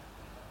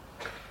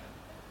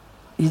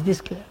 Is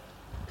this clear?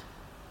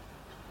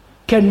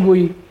 Can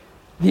we,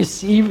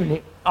 this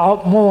evening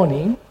or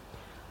morning,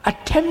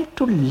 attempt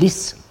to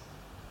listen,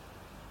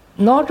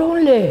 not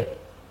only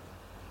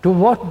to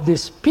what the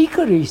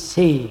speaker is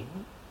saying,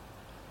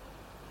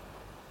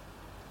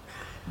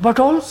 but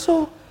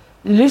also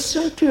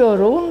listen to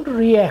your own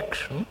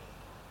reaction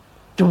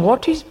to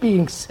what is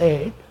being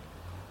said,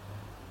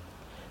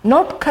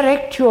 not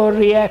correct your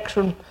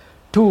reaction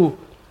to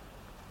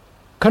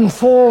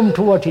conform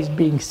to what is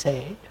being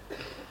said.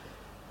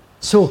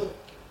 So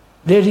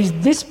there is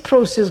this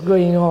process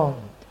going on.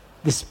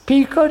 The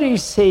speaker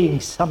is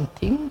saying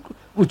something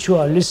which you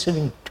are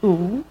listening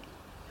to,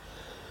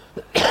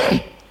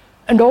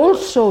 and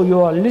also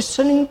you are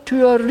listening to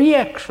your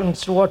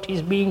reactions to what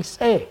is being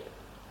said.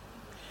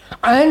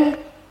 And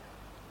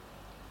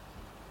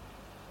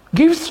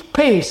give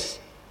space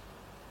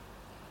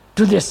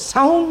to the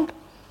sound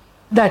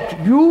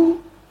that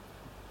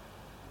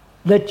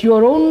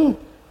your own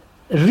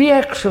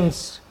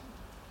reactions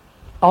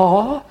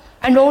are,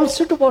 and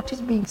also to what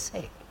is being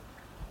said.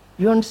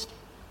 You understand?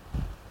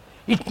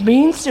 It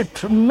means a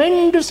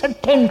tremendous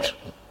attention.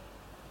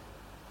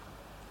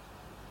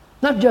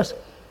 Not just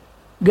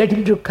get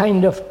into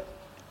kind of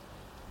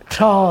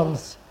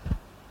trance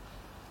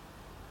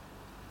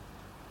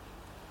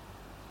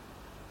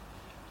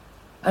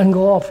and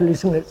go off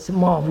listening to this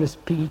marvelous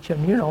speech,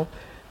 and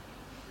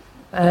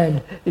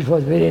and it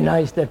was very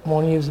nice that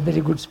morning. It was a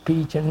very good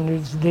speech, and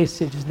it's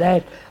this, it's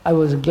that. I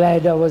was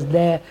glad I was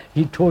there.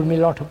 He told me a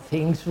lot of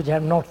things which I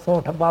have not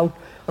thought about,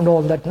 and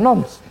all that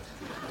nonsense.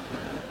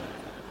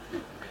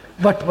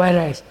 But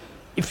whereas,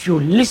 if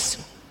you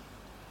listen,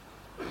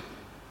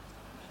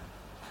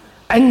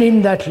 and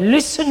in that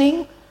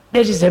listening,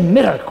 there is a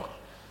miracle.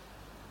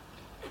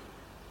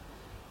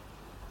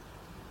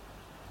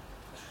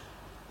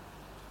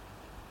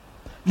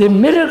 The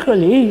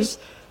miracle is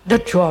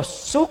that you are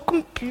so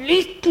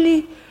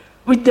completely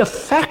with the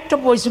fact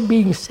of what is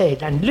being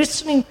said and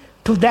listening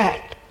to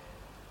that.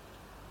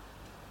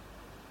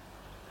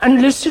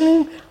 And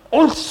listening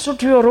also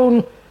to your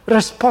own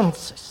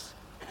responses.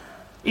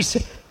 It's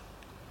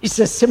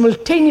a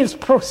simultaneous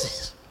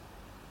process.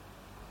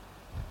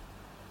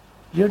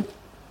 You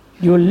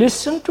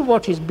listen to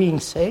what is being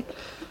said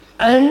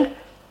and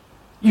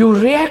you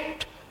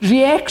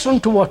reaction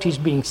to what is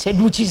being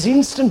said, which is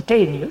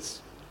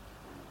instantaneous,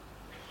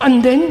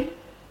 and then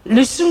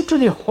listen to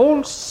the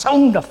whole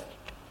sound of it,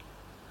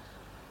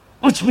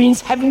 which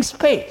means having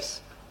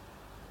space.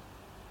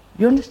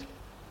 You understand?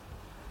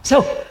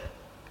 So,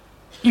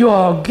 you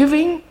are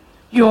giving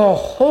your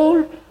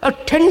whole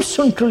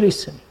attention to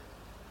listen.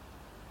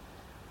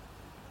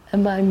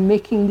 Am I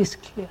making this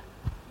clear?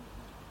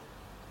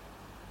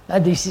 Now,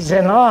 this is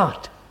an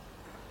art.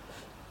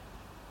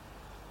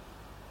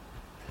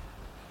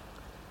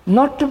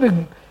 Not to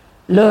be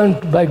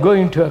learned by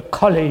going to a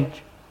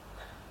college,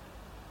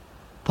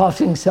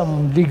 passing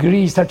some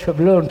degrees that you have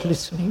learned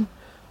listening,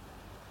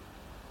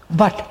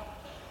 but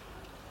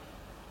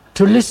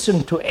to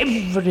listen to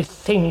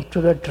everything,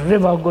 to that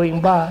river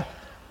going by,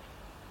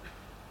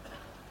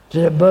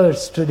 to the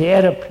birds, to the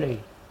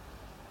aeroplane,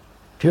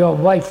 to your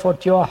wife or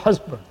to your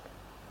husband,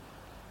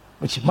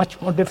 which is much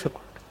more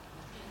difficult.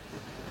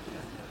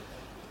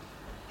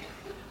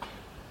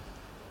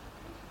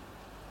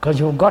 Because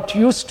you've got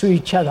used to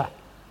each other.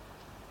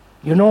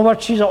 You know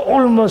what she's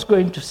almost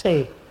going to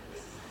say.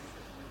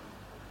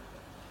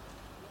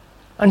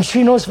 And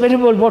she knows very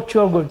well what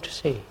you are going to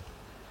say.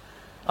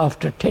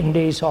 After 10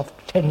 days, after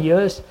 10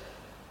 years.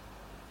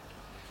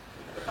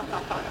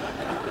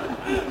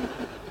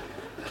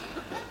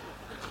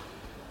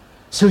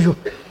 So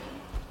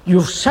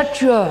you've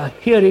set your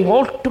hearing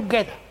all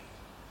together.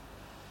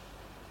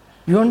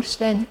 You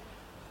understand?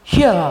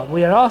 Here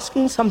we are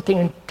asking something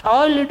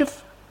entirely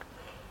different.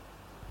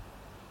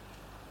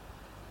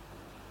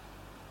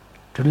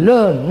 To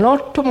learn,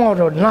 not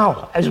tomorrow,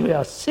 now, as we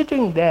are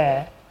sitting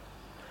there,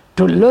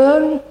 to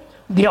learn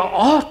the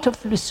art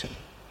of listening.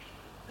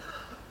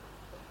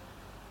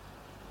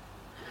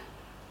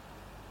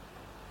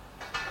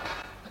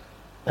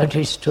 That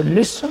is to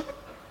listen,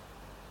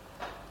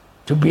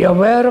 to be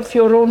aware of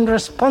your own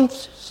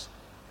responses,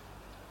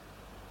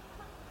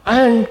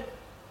 and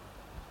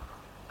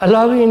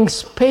allowing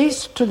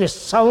space to the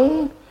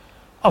sound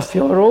of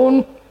your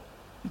own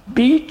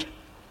beat,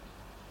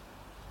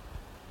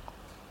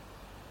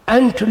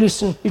 and to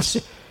listen.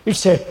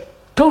 It's a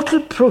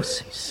total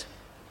process,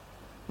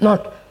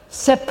 not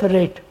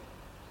separate,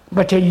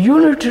 but a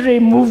unitary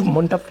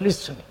movement of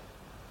listening.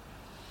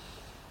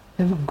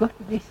 Have you got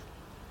this?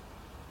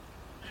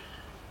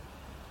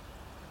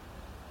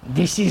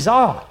 This is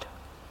art.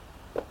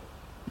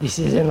 This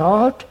is an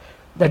art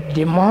that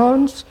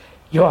demands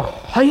your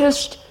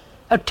highest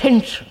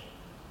attention.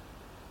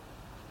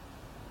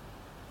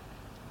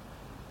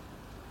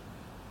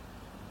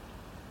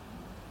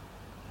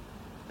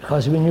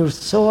 Because when you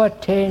so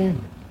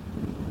attend,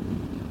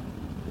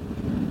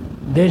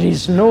 there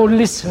is no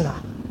listener.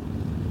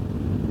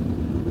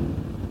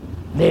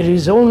 There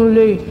is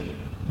only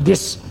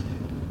this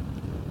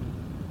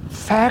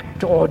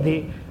fact, or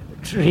the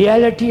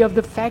reality of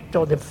the fact,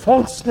 or the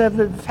falseness of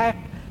the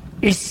fact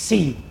is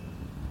seen.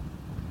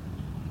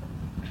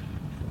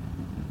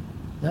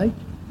 Right?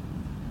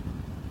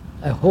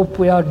 I hope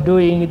we are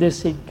doing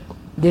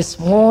this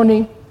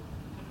morning,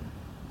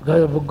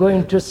 because we're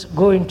going to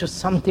go into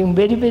something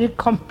very, very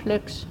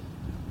complex.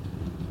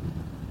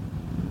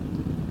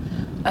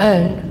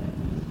 And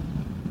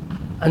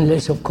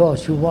unless, of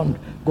course, you want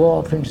to go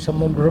off into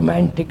some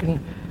romantic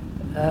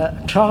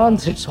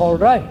trance, it's all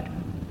right.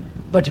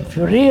 But if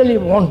you really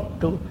want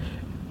to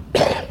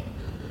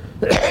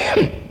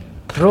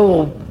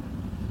probe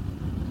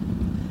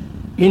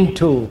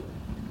into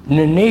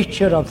the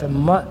nature of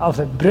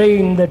a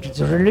brain that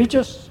is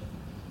religious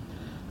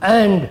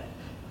and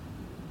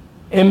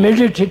a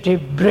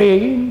meditative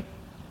brain,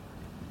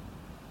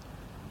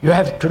 you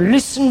have to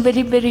listen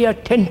very, very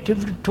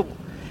attentively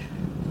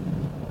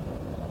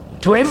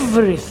to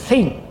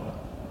everything,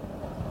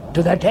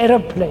 to that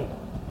aeroplane,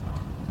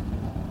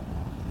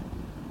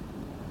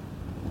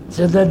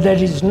 so that there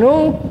is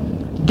no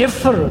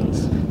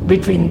difference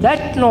between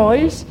that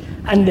noise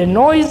and the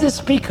noise the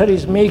speaker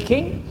is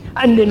making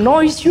and the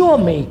noise you are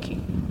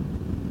making.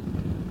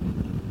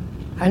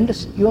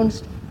 You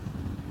understand?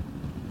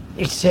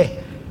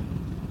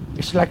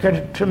 It's like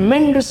a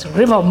tremendous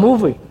river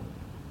moving.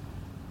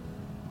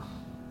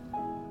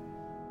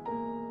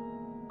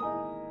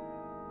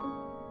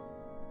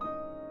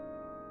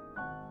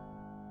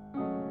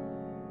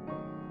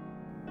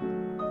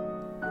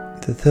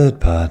 The third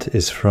part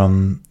is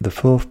from the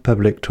fourth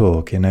public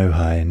talk in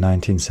Ojai in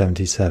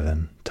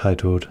 1977,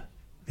 titled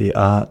The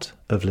Art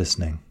of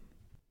Listening.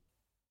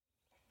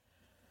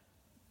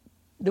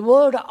 The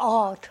word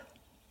art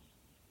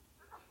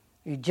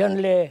is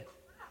generally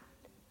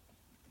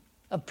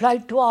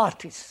applied to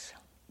artists,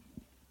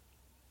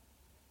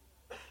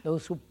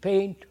 those who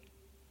paint,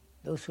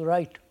 those who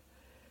write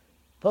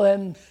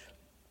poems,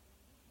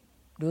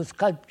 do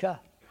sculpture,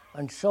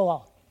 and so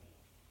on.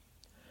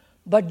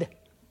 But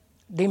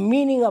the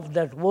meaning of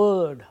that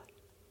word,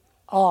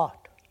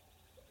 art,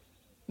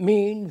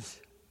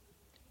 means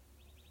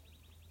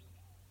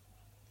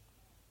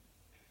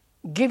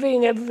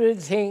giving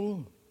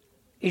everything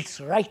its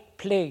right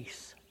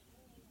place,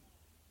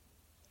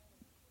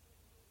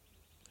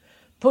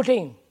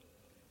 putting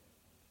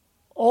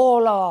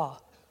all our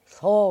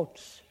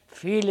thoughts,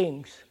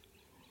 feelings,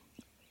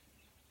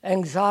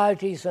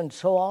 anxieties and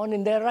so on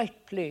in their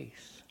right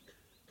place.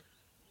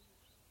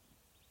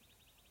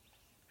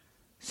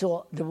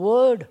 So the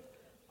word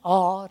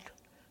art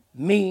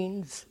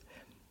means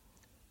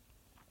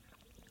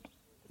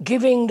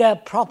giving their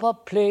proper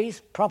place,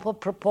 proper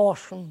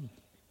proportion,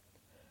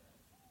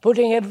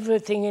 putting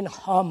everything in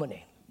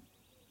harmony,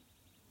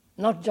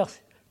 not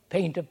just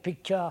paint a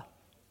picture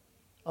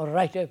or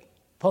write a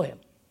poem.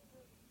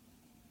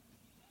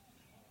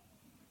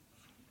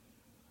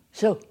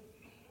 So,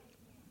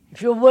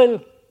 if you will,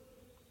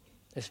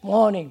 this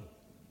morning,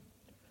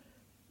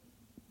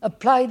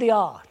 apply the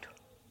art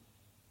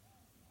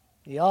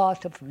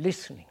of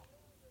listening.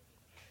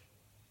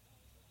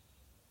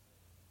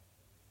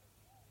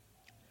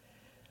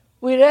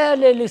 We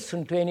rarely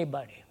listen to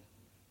anybody.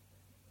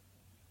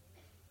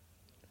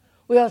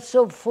 We are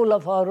so full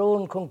of our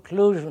own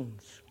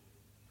conclusions,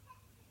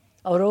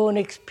 our own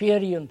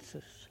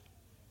experiences,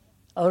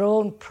 our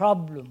own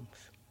problems,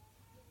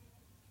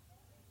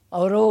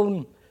 our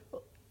own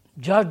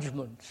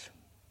judgments.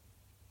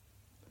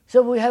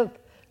 So we have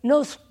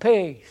no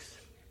space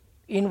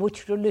in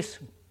which to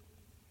listen.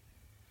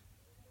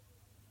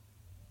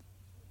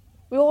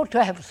 We ought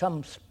to have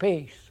some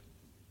space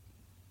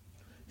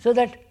so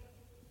that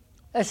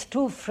as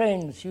two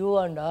friends, you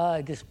and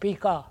I, the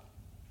speaker,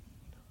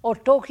 are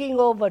talking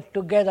over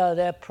together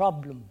their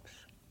problems,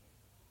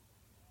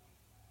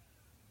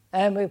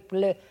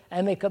 amicably,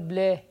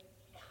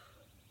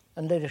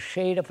 under the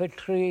shade of a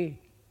tree,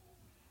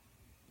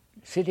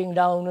 sitting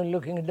down and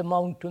looking at the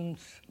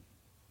mountains,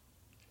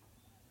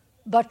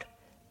 but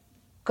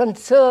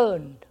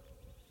concerned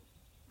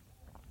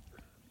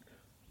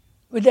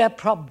with their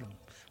problems.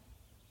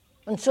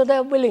 And so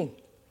they're willing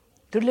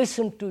to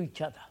listen to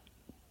each other.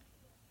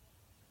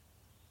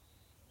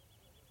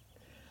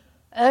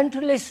 And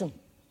to listen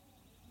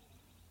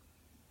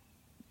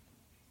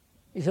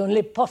is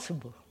only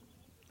possible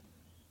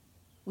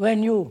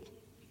when you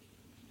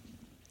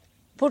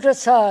put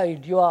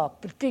aside your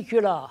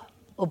particular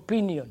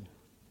opinion,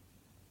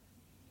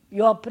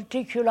 your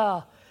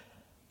particular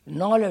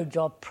knowledge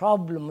or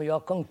problem,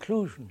 your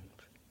conclusions.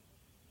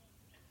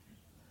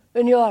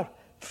 When you are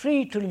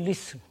free to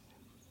listen,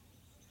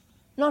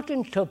 not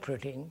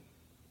interpreting,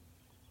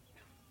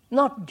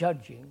 not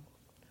judging,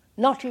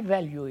 not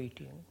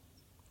evaluating,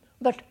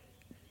 but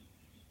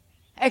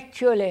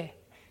actually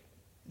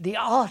the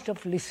art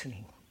of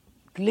listening.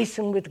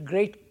 Listen with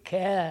great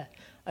care,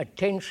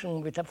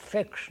 attention, with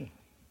affection.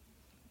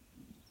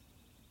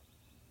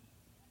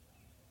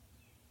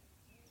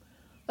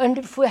 And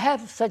if we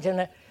have such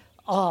an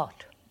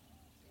art,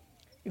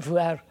 if we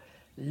have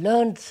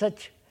learned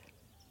such,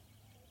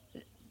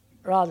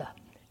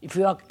 if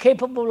we are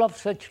capable of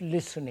such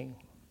listening,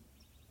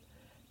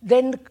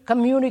 then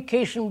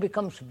communication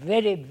becomes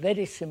very,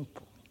 very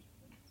simple.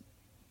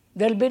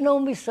 There will be no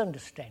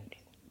misunderstanding.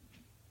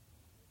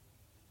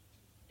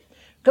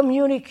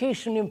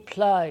 Communication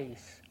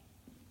implies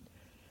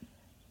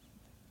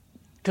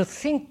to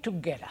think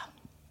together,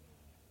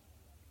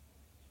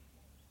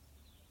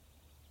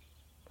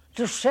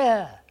 to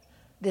share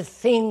the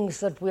things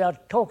that we are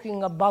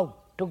talking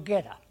about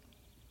together,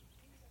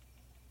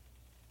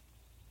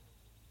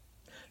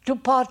 to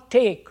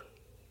partake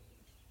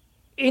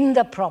in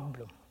the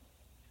problem.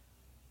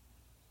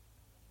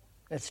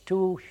 As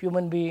two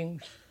human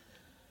beings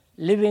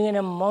living in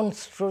a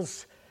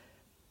monstrous,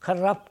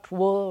 corrupt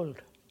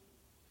world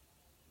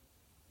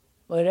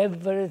where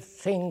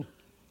everything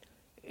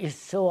is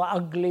so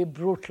ugly,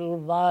 brutal,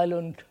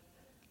 violent,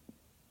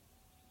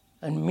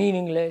 and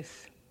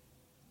meaningless.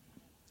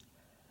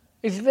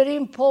 It's very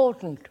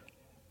important,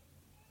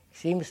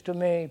 seems to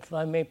me, if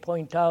I may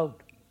point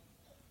out,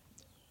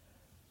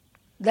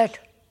 that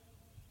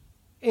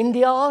in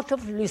the art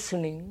of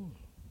listening,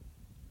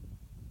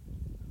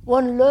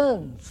 one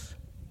learns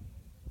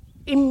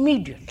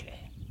immediately.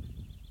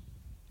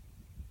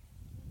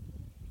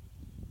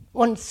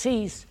 One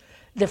sees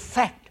the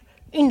fact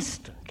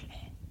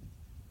instantly.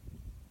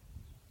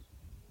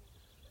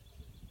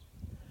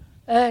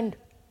 And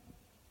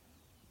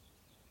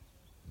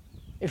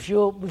if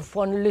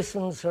one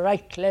listens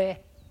rightly,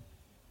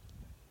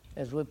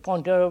 as we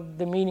pointed out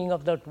the meaning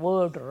of that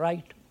word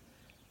right,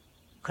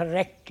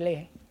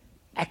 correctly,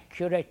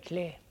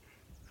 accurately,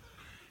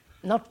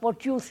 not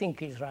what you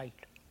think is right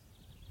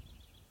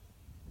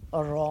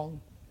or wrong,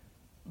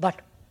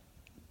 but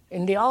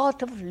in the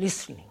art of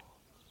listening,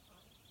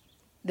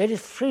 there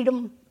is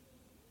freedom,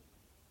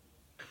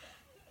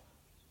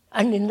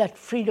 and in that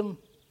freedom,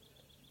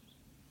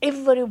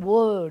 every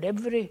word,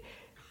 every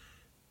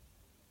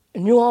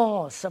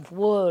nuance of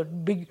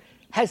word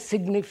has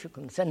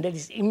significance, and there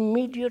is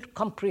immediate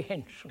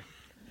comprehension,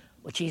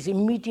 which is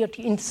immediate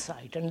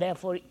insight, and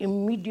therefore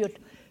immediate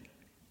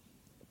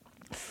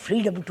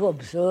freedom to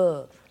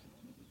observe.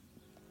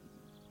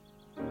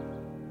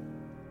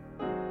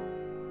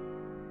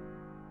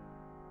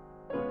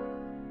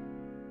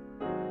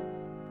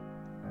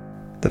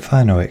 The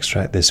final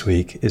extract this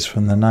week is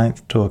from the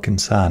 9th talk in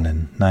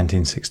Saanen,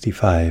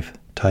 1965,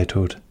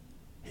 titled,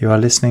 "You are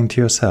listening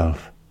to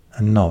yourself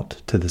and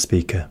not to the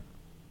speaker."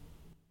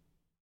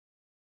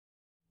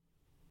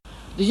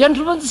 The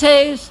gentleman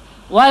says,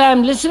 while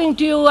I'm listening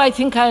to you, I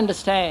think I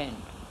understand.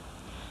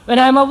 When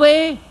I'm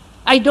away,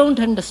 I don't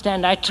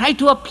understand. I try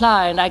to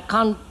apply and I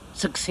can't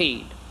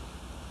succeed.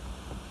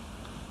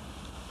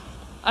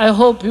 I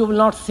hope you will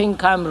not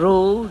think I'm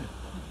rude,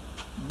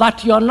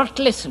 but you're not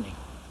listening.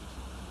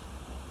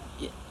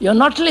 You're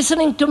not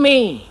listening to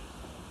me.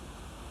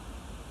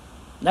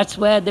 That's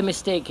where the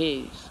mistake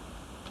is.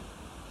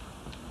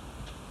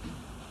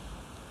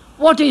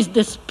 What is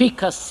the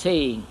speaker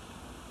saying?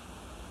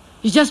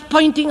 He's just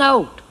pointing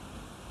out,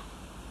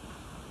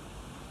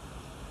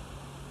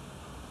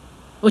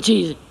 which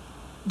is,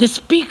 the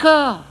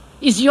speaker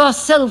is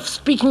yourself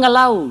speaking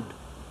aloud.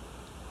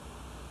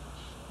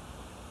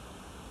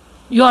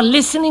 You are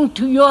listening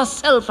to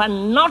yourself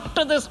and not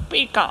to the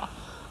speaker.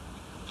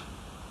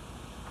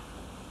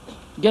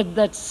 Get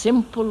that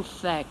simple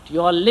fact.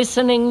 You are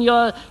listening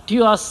to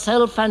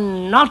yourself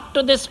and not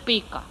to the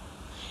speaker.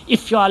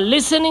 If you are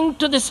listening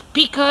to the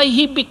speaker,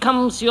 he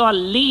becomes your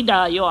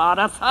leader, your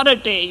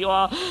authority,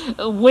 your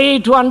way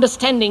to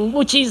understanding,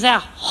 which is a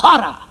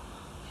horror.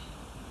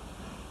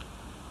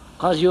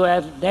 Because you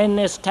have then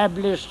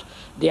established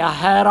the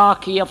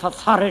hierarchy of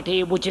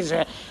authority, which is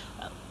an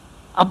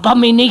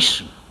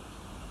abomination.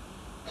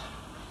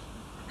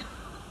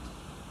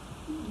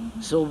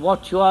 So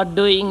what you are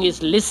doing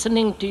is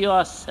listening to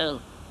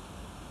yourself,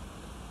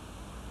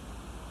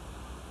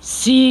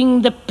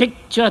 seeing the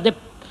picture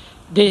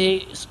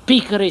the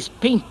speaker is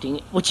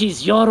painting, which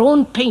is your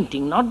own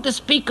painting, not the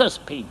speaker's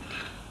painting.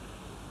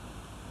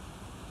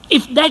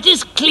 If that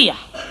is clear,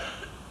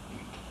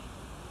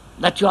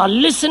 that you are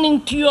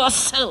listening to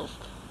yourself,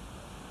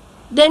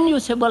 then you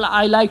say, well,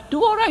 I like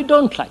to or I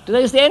don't like to.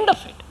 That is the end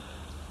of it.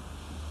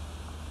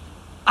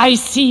 I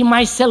see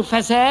myself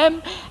as I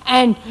am,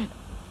 and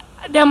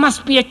there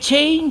must be a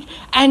change,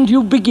 and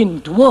you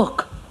begin to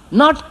work,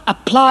 not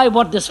apply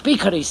what the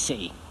speaker is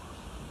saying.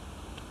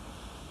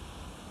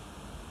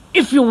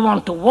 If you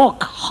want to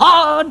work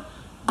hard,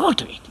 go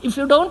to it. If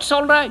you don't, it's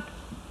all right.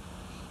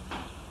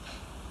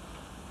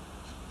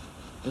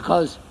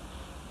 Because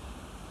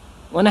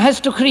one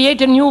has to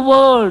create a new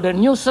world, a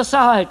new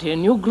society, a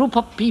new group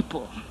of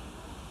people.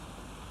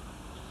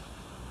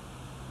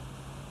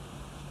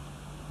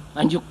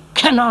 And you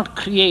cannot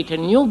create a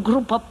new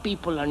group of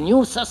people, a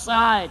new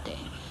society,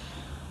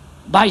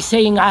 by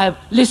saying, I have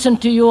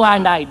listened to you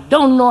and I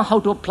don't know how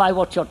to apply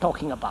what you're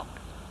talking about.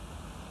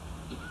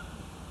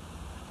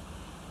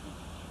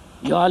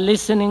 You are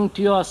listening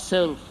to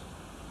yourself,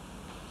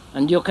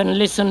 and you can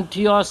listen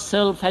to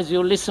yourself as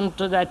you listen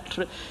to that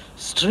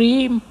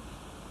stream,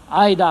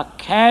 either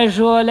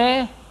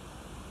casually,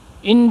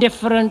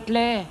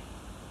 indifferently,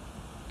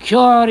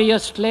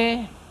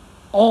 curiously,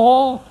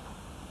 or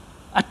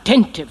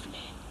attentively.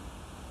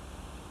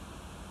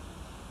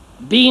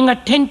 Being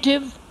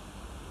attentive,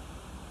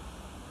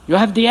 you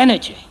have the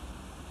energy.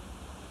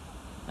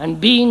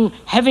 And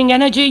having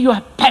energy, you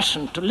have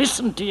passion to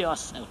listen to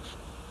yourself.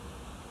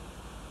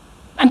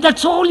 And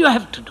that's all you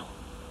have to do.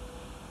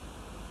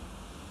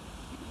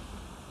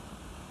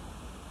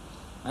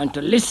 And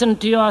to listen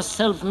to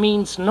yourself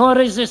means no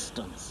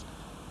resistance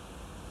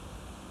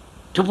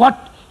to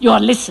what you are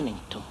listening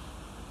to.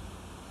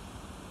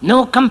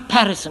 No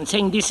comparison,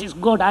 saying this is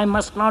good, I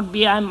must not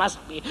be, I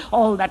must be.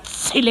 All that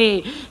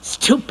silly,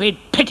 stupid,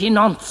 petty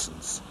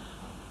nonsense.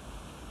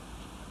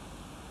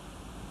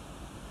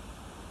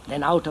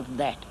 Then out of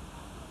that,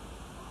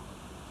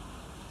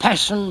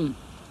 passion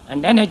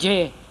and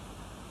energy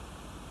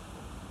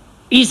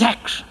is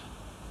action.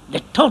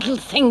 The total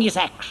thing is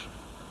action.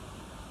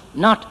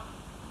 Not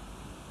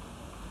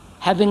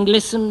having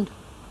listened,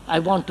 I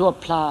want to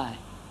apply.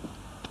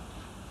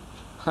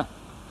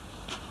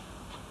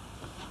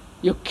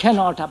 You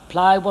cannot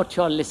apply what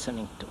you're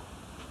listening to.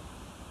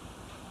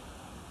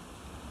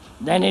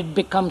 Then it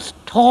becomes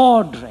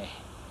tawdry,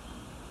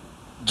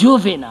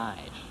 juvenile.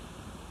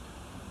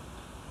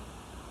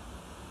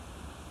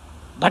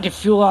 But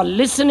if you are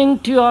listening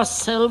to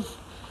yourself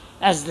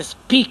as the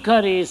speaker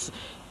is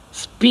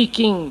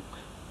speaking,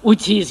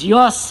 which is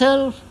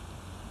yourself,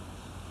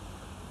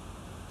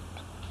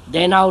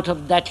 then out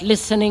of that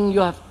listening you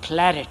have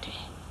clarity.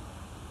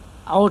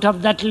 Out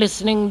of that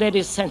listening there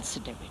is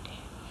sensitivity.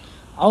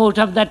 Out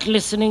of that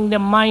listening, the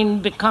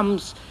mind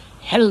becomes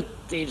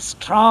healthy,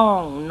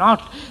 strong,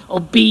 not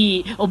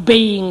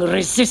obeying,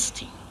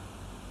 resisting.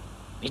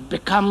 It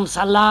becomes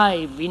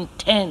alive,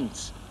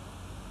 intense.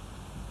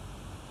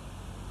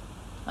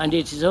 And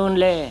it is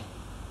only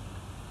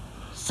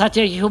such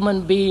a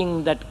human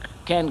being that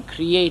can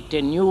create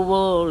a new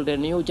world, a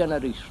new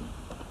generation.